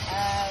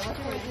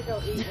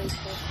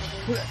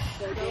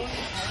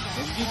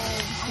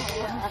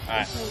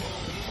 Alright.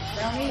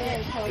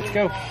 Let's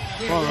go.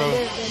 Come on,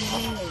 Rose.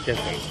 Kiss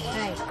him.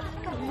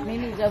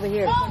 Mimi's over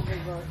here.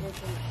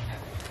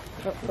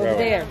 Over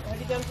there.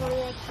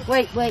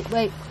 Wait.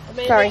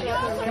 Sorry.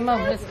 Come on,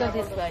 let's go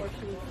this way.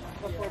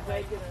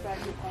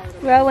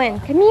 Rowan,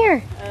 come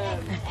here.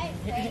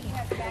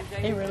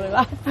 He really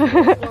likes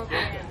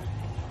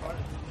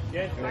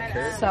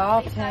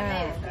Soft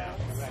hand.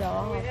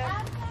 Soft.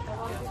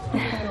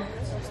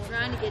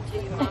 Trying to get to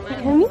you, Mama.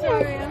 Come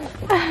here.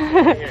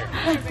 Can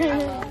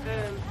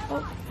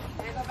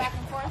I go back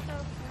and forth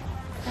though?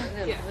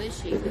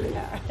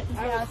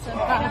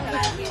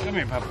 Come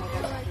here, Papa.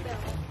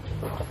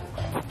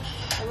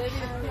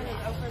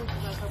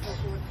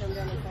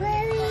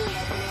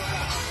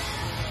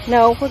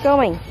 No, we're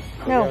going.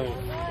 No.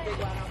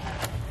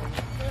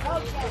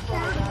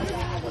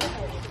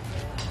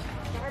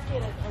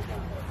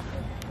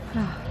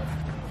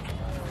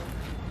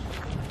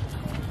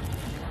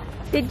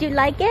 Did you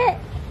like it?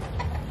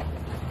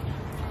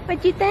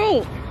 What'd you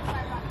think?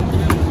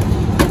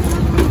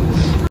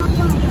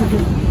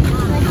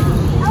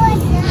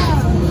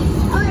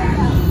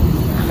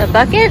 The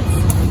buckets?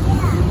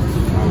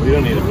 Oh, we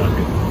don't need a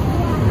bucket.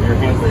 Your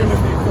hands are going to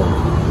be full.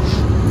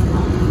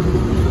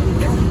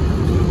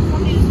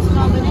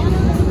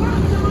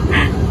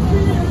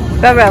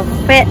 Roro,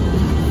 quit.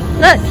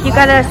 Look, you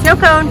got a snow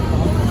cone.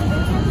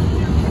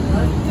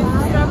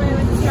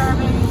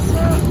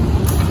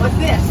 What's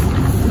this?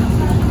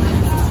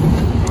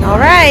 All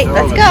right,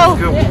 let's go.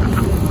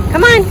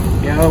 Come on.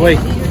 Yeah, wait.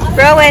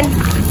 Rowan,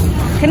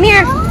 come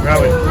here.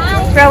 Rowan.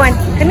 Rowan,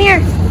 come here.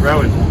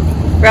 Rowan.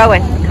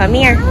 Rowan, come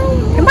here.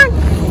 Come on.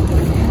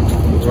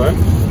 What?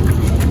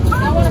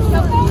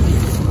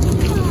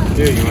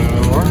 Dude, you want a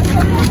little more?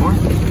 More?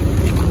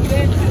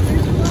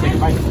 Take a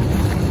bite.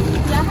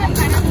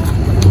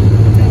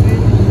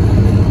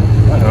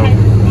 Uh-oh.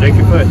 Shake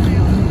your foot.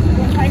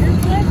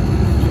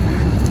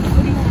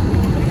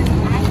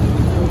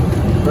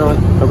 Rowan,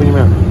 open your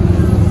mouth.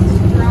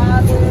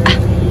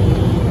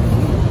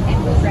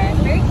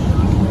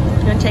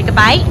 You want to take a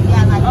bite?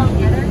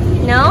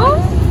 No?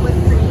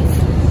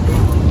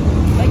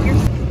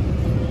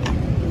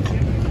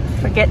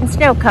 We're getting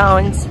snow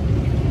cones.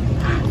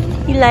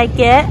 You like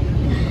it?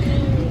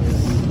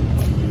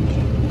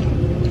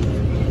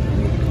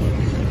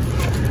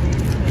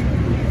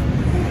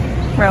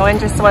 Rowan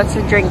just wants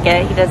to drink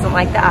it. He doesn't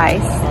like the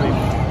ice.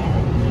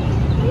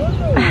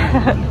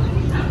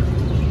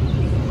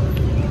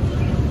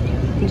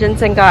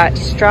 Jensen got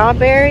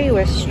strawberry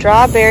with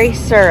strawberry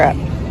syrup.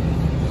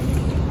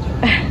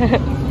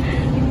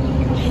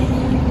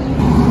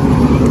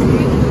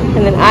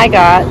 And then I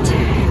got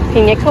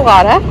pina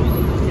colada.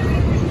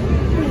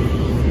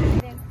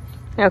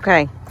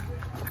 Okay.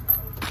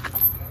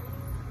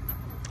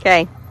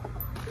 Okay.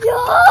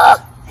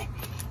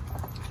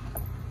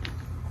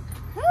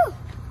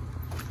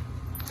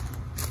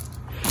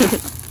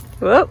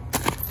 Whoop.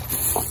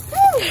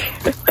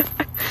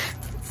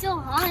 it's so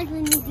hard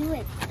when you do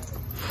it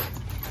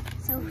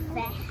so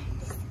fast.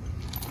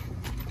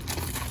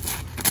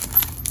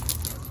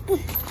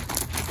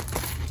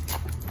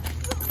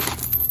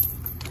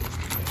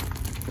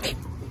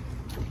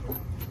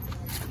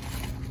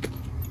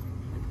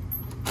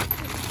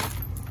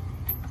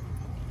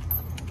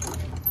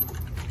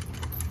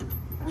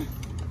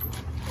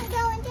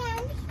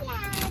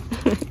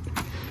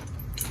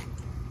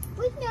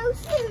 With no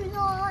shoes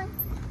on.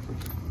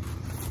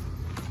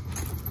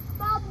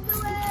 Bob the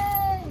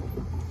way.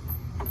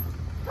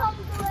 Bob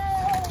the way.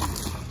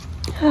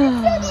 It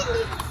still didn't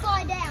need to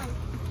slide down.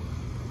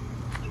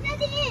 It's at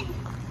the end.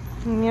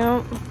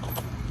 Yep.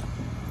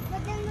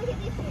 But then look at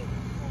this here.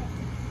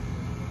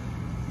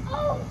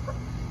 Oh!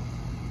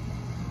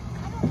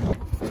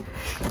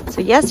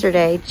 So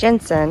yesterday,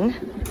 Jensen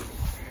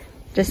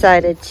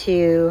decided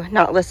to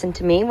not listen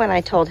to me when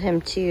I told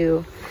him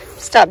to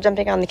stop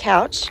jumping on the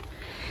couch.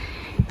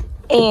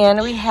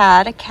 And we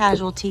had a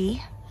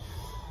casualty.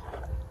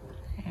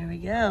 There we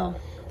go.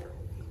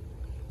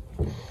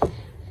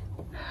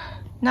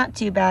 Not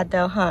too bad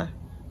though, huh?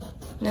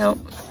 Nope.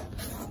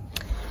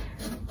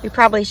 We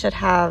probably should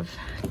have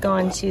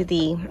gone to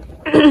the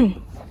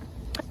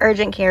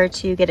urgent care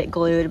to get it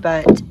glued,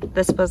 but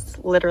this was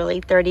literally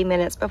 30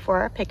 minutes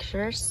before our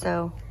pictures,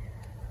 so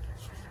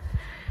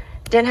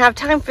didn't have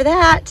time for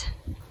that.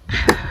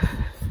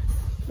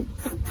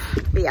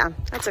 But yeah,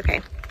 that's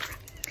okay.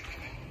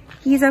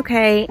 He's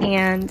okay,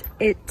 and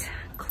it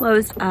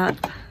closed up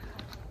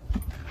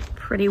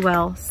pretty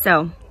well,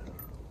 so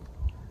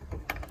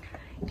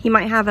he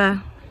might have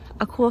a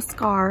cool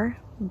scar,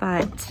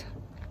 but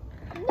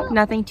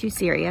nothing too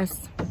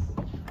serious.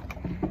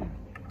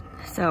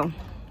 So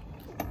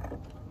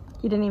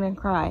he didn't even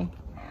cry,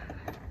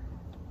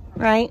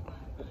 right?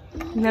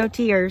 No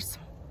tears.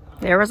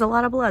 There was a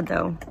lot of blood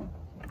though.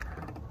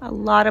 A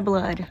lot of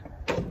blood.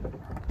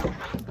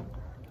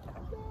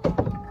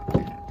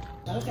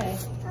 Okay.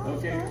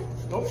 Okay.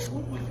 Go.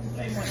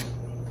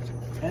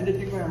 Hand it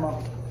to Grandma.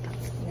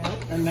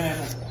 And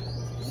Nana.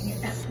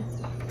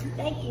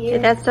 Thank you.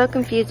 That's so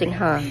confusing,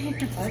 huh?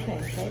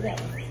 Okay, say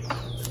that.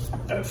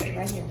 Okay.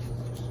 Right here.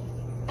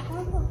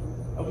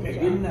 Okay,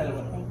 give another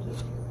one. Thank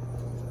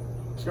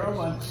you. Girl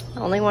one.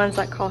 Only ones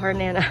that call her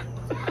Nana.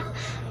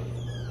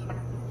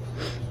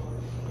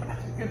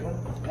 Good one.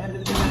 Hand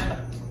it to Nana.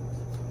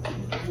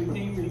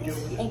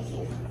 Thank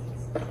you.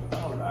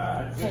 All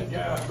right. Good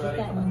job, Put buddy.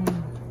 that one.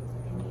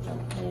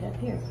 Lay it up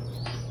here.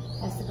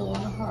 Has to go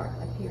on the heart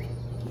up here.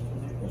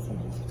 This one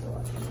has to go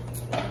up.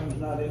 That one's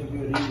not any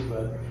good either,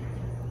 but.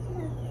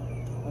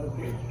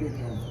 Okay, it's your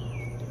turn.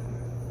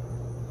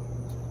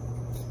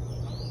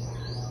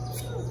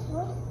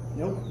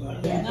 Nope, not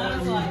that time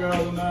you draw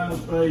the 9 of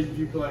spades,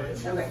 you play it.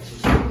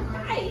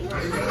 Okay.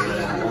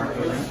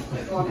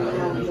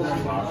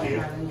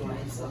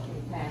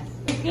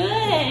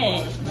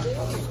 Good.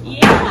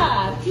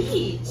 Yeah,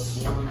 Peach.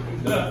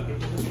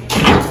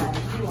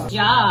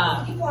 Job.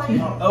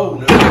 Oh,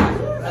 no.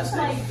 That's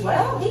it.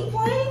 Well, he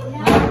played.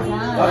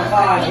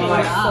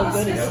 So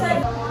good at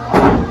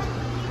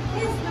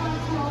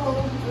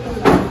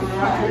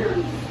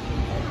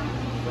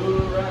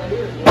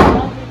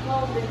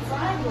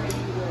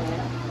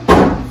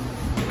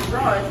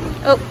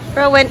Oh,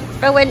 Rowan,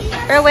 Rowan,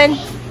 Rowan.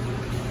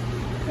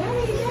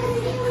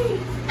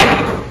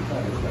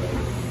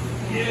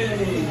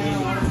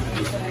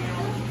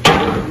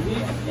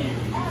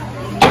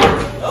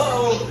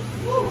 Uh-oh.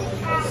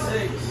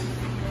 6.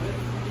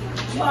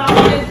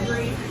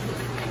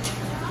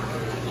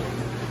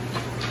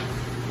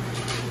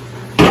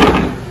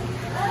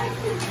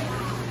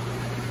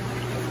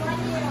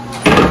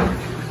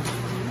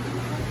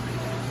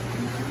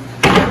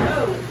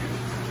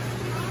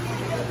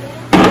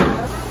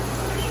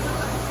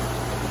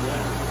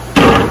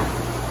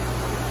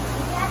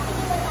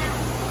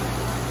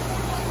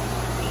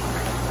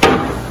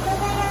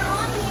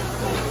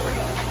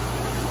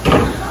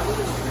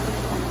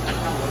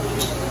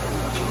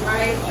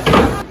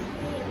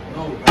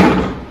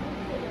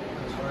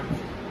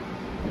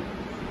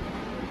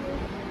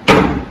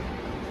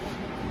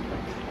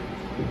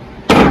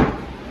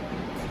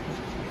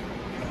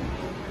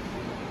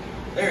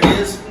 There it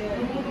is.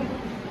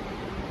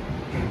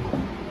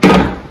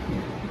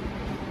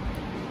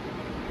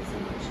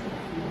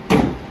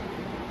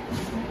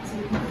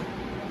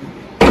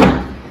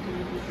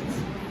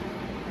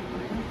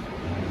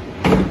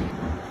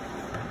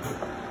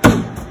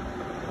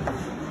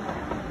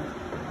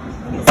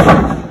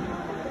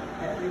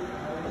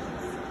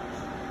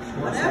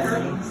 Whatever.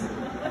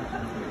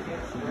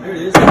 There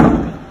it is.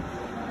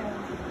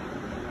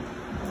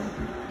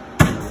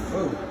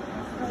 Whoa.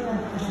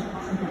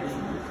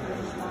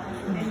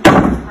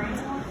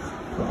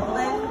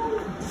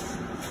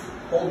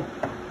 Hold him.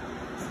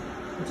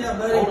 Watch out,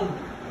 buddy. Hold him.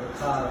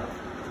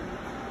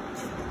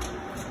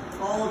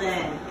 Hold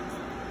it.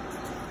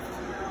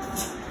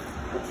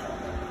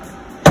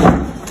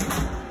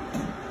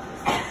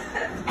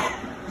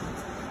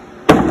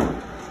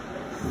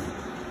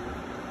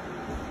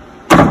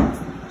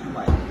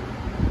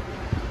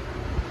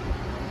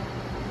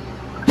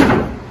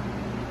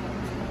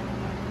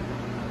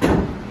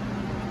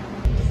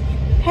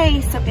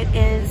 Hey, so it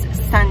is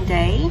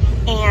Sunday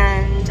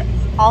and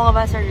all of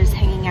us are just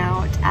hanging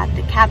out at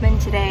the cabin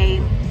today.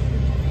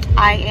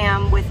 I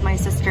am with my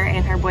sister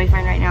and her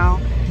boyfriend right now.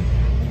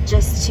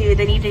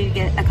 They need to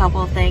get a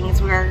couple of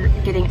things. We're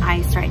getting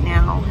ice right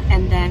now,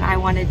 and then I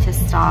wanted to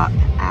stop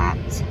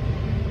at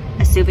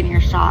a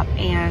souvenir shop,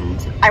 and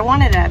I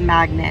wanted a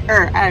magnet,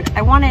 or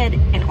I wanted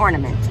an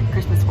ornament, a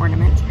Christmas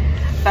ornament,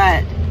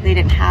 but they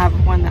didn't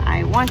have one that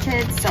I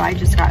wanted, so I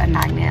just got a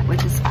magnet,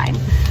 which is fine.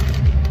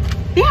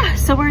 Yeah,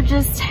 so we're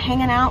just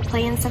hanging out,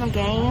 playing some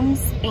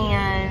games,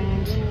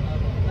 and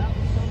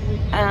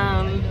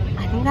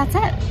I think that's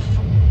it.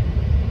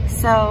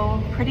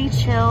 So pretty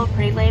chill,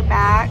 pretty laid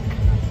back.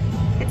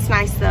 It's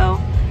nice though.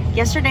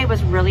 Yesterday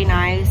was really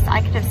nice.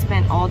 I could have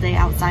spent all day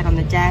outside on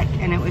the deck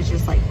and it was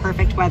just like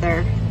perfect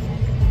weather.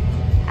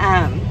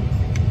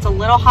 It's a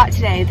little hot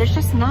today. There's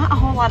just not a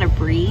whole lot of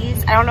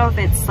breeze. I don't know if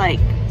it's like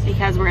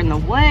because we're in the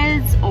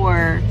woods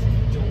or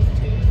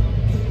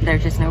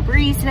there's just no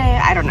breeze today.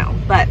 I don't know,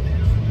 but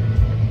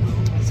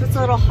so it's a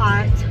little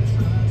hot.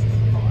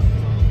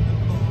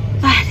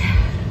 But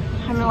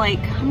I'm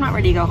not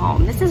ready to go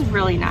home. This is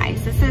really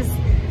nice. This is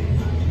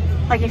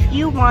like if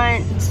you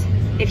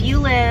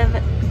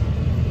live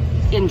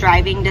in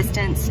driving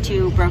distance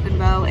to Broken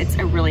Bow, it's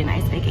a really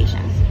nice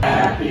vacation.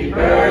 Happy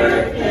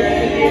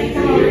birthday to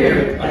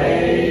your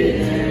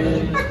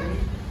baby.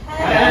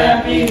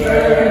 Happy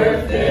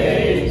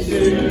birthday to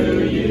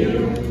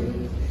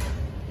you.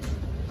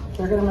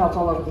 They're gonna melt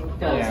all over the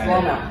place.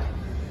 Blow them out.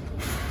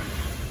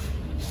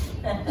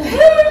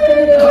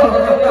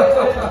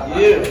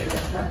 You.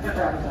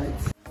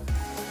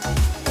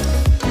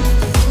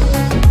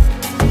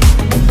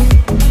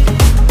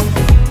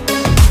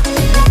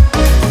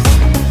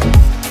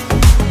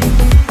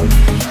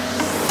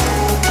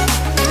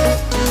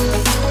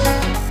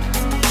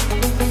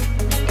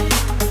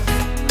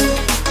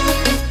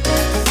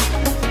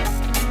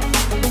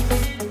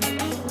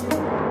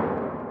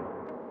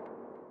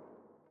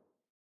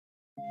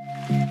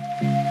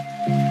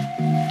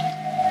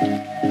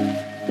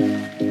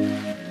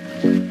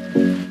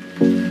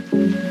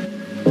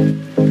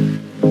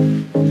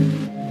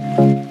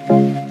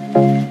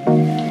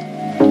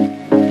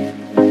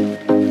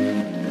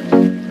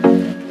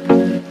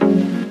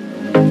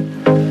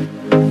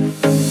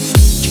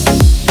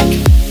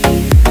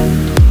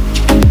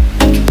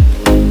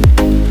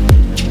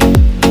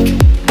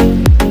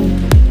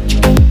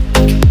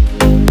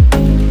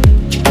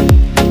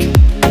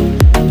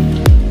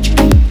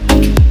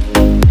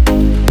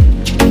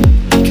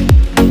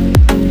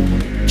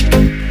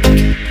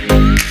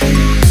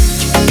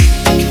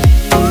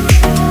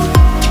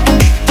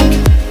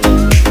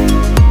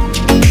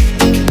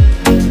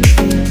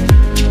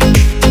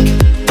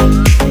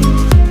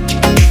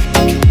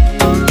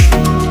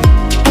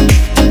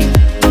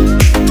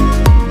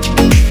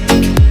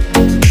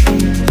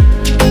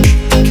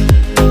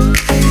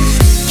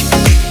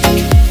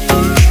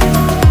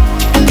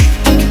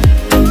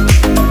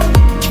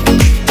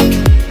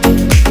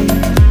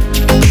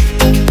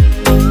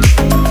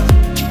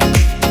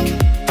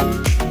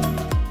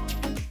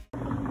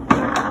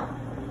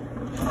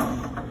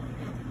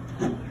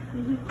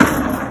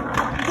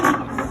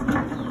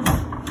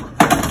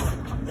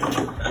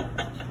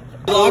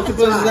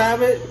 Octopuses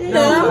have it?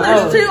 No,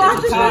 there's 2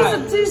 octopuses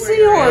and 2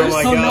 seahorses.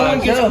 Oh, so no one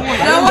gets points.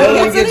 No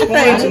one gets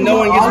anything. And no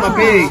one gets my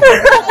pig.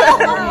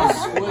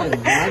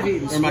 I've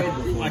eaten squid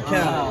before. My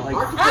cow.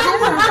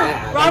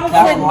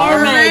 Robinson,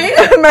 mermaid.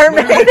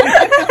 Mermaid.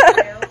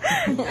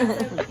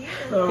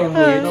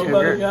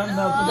 Nobody got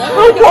nothing. A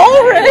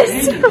walrus.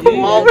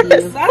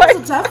 Walrus. That's a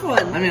tough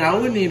one. I mean, I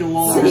wouldn't eat a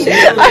walrus.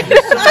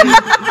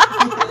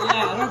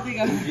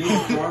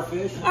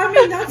 I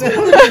mean, that's one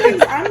of the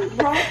things.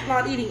 I'm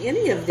not eating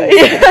any of these.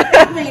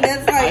 I mean,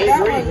 it's like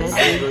that one.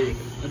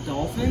 A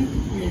dolphin?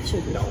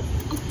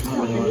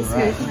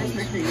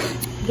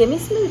 Give me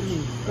Smooch.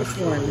 This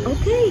one.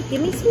 Okay,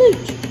 give me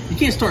Smooch. You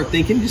can't start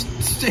thinking, just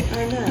stay.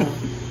 I know.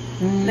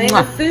 Name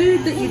a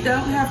food that you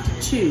don't have to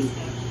chew.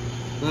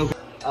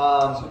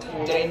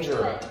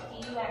 Danger.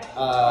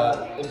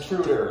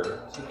 Intruder.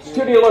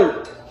 Security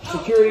alert.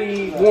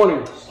 Security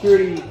warning.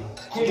 Security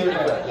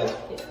threat, yes.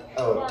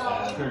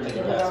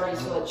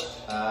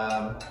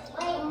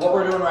 What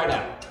we're doing right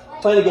now.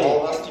 Play the game.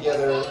 All of us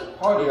together.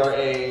 We are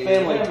a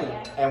family.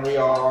 And we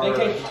are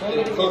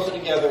getting closer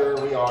together.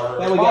 We are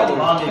family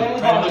bonding.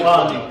 Family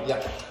bonding.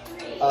 Yep.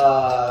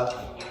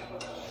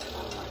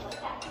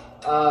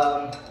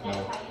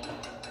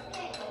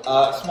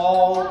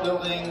 Small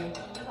building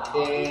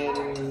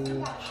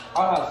in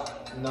House.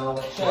 no.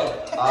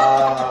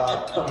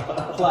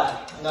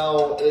 Flat.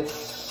 No,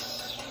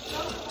 it's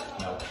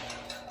no.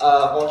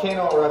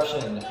 Volcano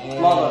eruption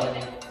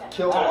and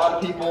killed a lot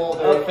of people.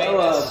 Very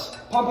famous.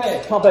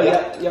 Pompeii. Pompeii.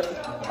 Yep.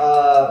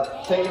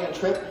 Taking a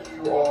trip,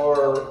 you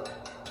are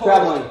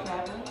Traveling.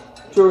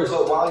 Tourist.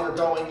 So while you're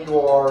going, you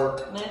are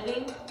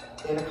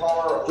in a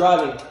car.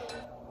 Driving.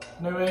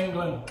 New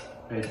England.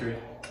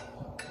 Patriot.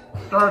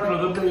 Starts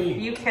with a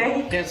B. UK.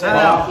 Can't say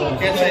that.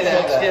 Can't say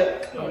that.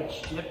 Skip. Oh,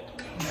 shit.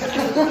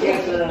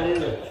 Can't say that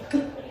either.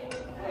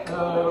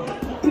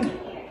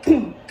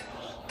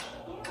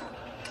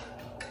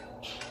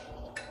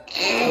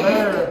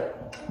 Bear.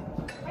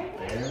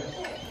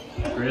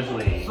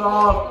 Grizzly.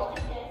 Soft.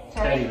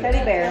 Teddy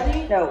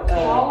bear. No.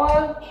 Koala.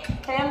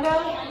 Panda.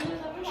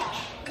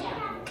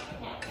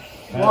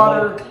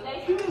 Water.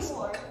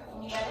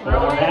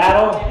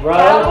 Paddle.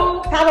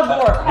 Row.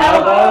 Paddleboard.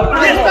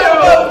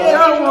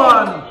 Got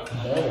one.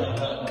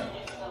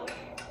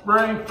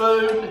 Bring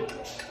food.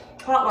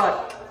 Potluck.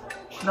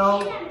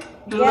 No.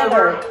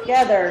 Deliver.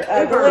 Gather.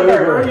 Deliver.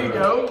 Deliver. There you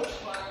go.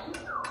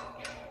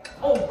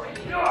 Oh my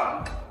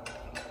God.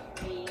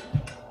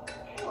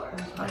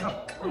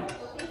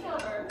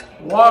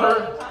 Water.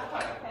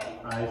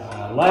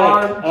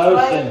 Lake,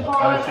 ocean.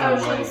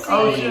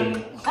 Ocean.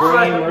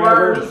 Stream, river.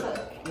 Words.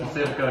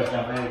 Pacific Ocean,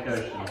 Atlantic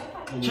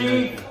Ocean.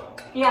 Chief.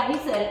 Yeah, he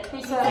said it.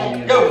 He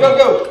said it. Go.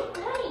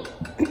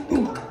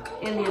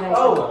 Indian Ocean.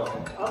 Oh.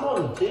 I'm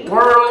on the team.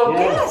 World.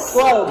 Yes.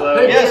 Globe.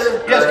 Yes,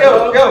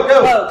 go.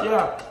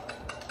 Yeah.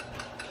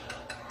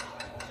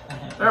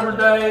 Every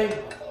day.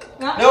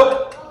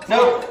 Nope.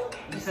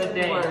 You said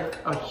day.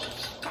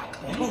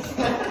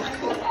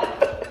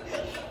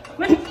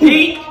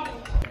 Eat.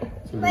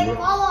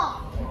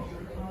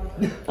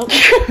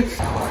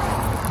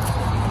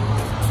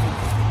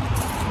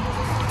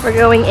 We're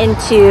going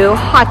into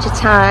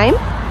Hochatown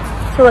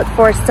to look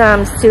for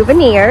some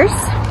souvenirs.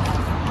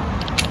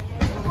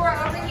 We're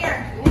over here.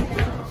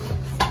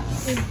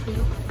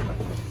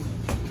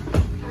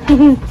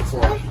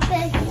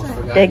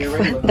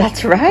 Bigfoot,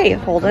 that's right,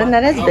 Holden,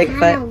 that is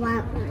Bigfoot.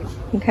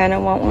 You kind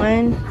of want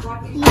one?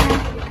 Yeah.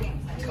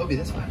 Kobe,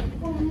 this one.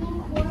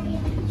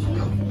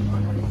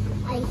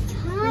 I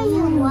kind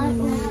of want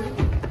one.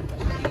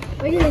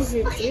 What does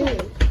it do?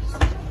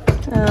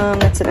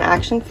 It's an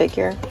action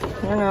figure.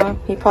 I don't know,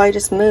 he probably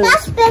just moves.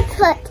 That's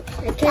Bigfoot.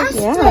 That's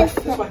Yeah.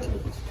 Bigfoot.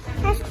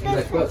 That's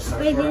Bigfoot.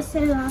 Wait, this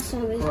is also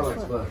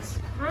Bigfoot.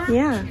 Huh?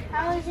 Yeah.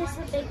 How is this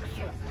a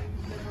Bigfoot?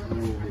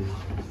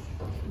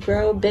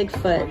 Bro,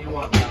 Bigfoot.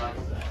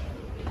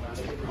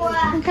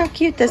 Look how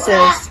cute this is.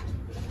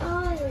 I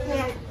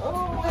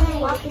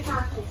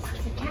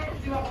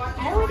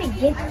want to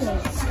get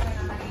this.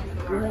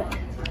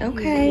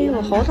 Okay,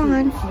 well hold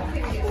on. What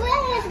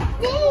is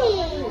this?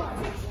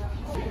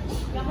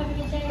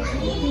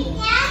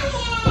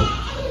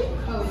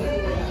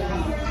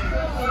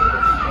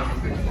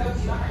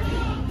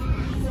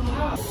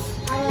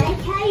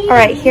 All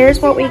right, here's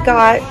what we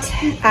got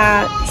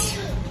at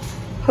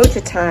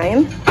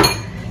Hochatown.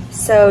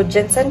 So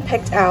Jensen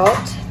picked out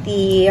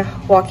the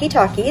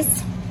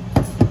walkie-talkies.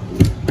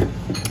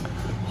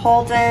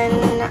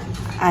 Holden,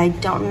 I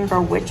don't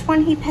remember which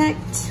one he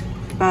picked,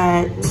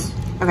 but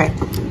okay.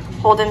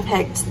 Holden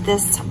picked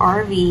this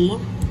RV,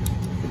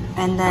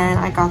 and then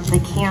I got the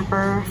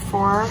camper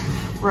for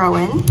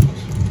Rowan.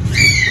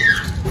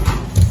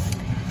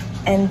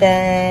 And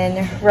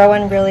then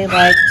Rowan really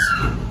liked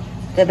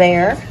the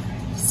bear,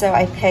 so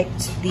I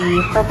picked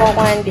the purple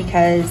one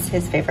because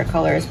his favorite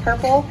color is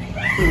purple.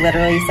 He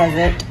literally says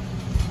it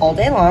all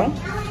day long.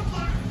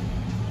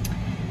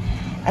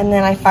 And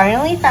then I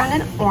finally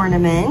found an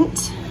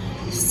ornament.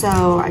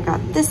 So I got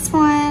this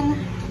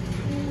one,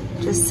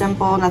 just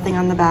simple, nothing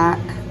on the back.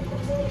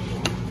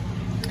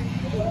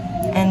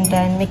 And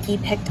then Mickey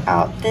picked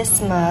out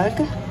this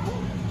mug.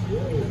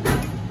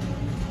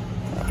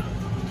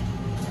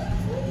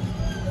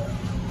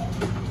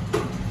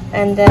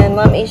 And then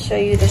let me show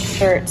you the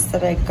shirts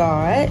that I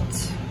got.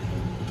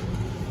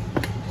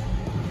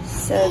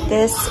 So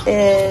this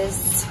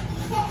is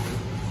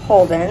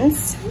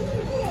Holden's.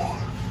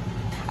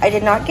 I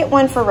did not get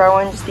one for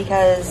Rowan just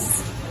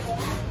because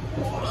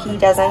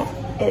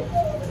it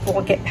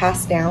won't get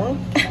passed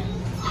down.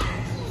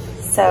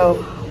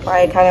 So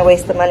I kind of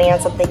waste the money on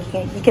something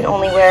you can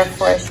only wear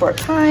for a short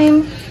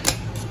time.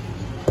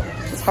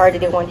 It's hard to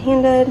do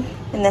one-handed.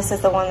 And this is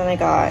the one that I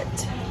got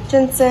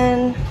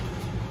Jensen.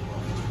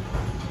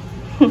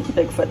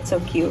 Bigfoot, so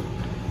cute.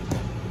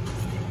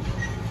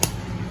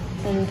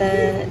 And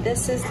then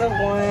this is the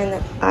one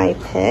that I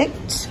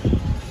picked.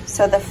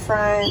 So the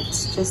front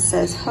just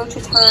says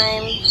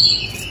Hochatown.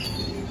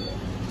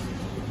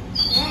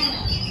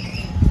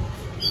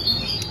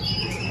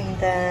 And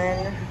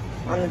then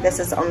this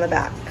is on the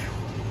back.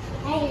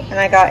 And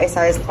I got a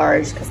size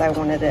large because I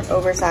wanted it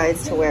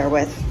oversized to wear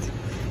with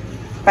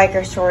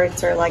biker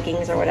shorts or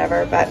leggings or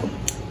whatever. But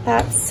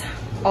that's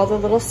all the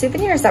little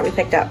souvenirs that we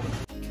picked up.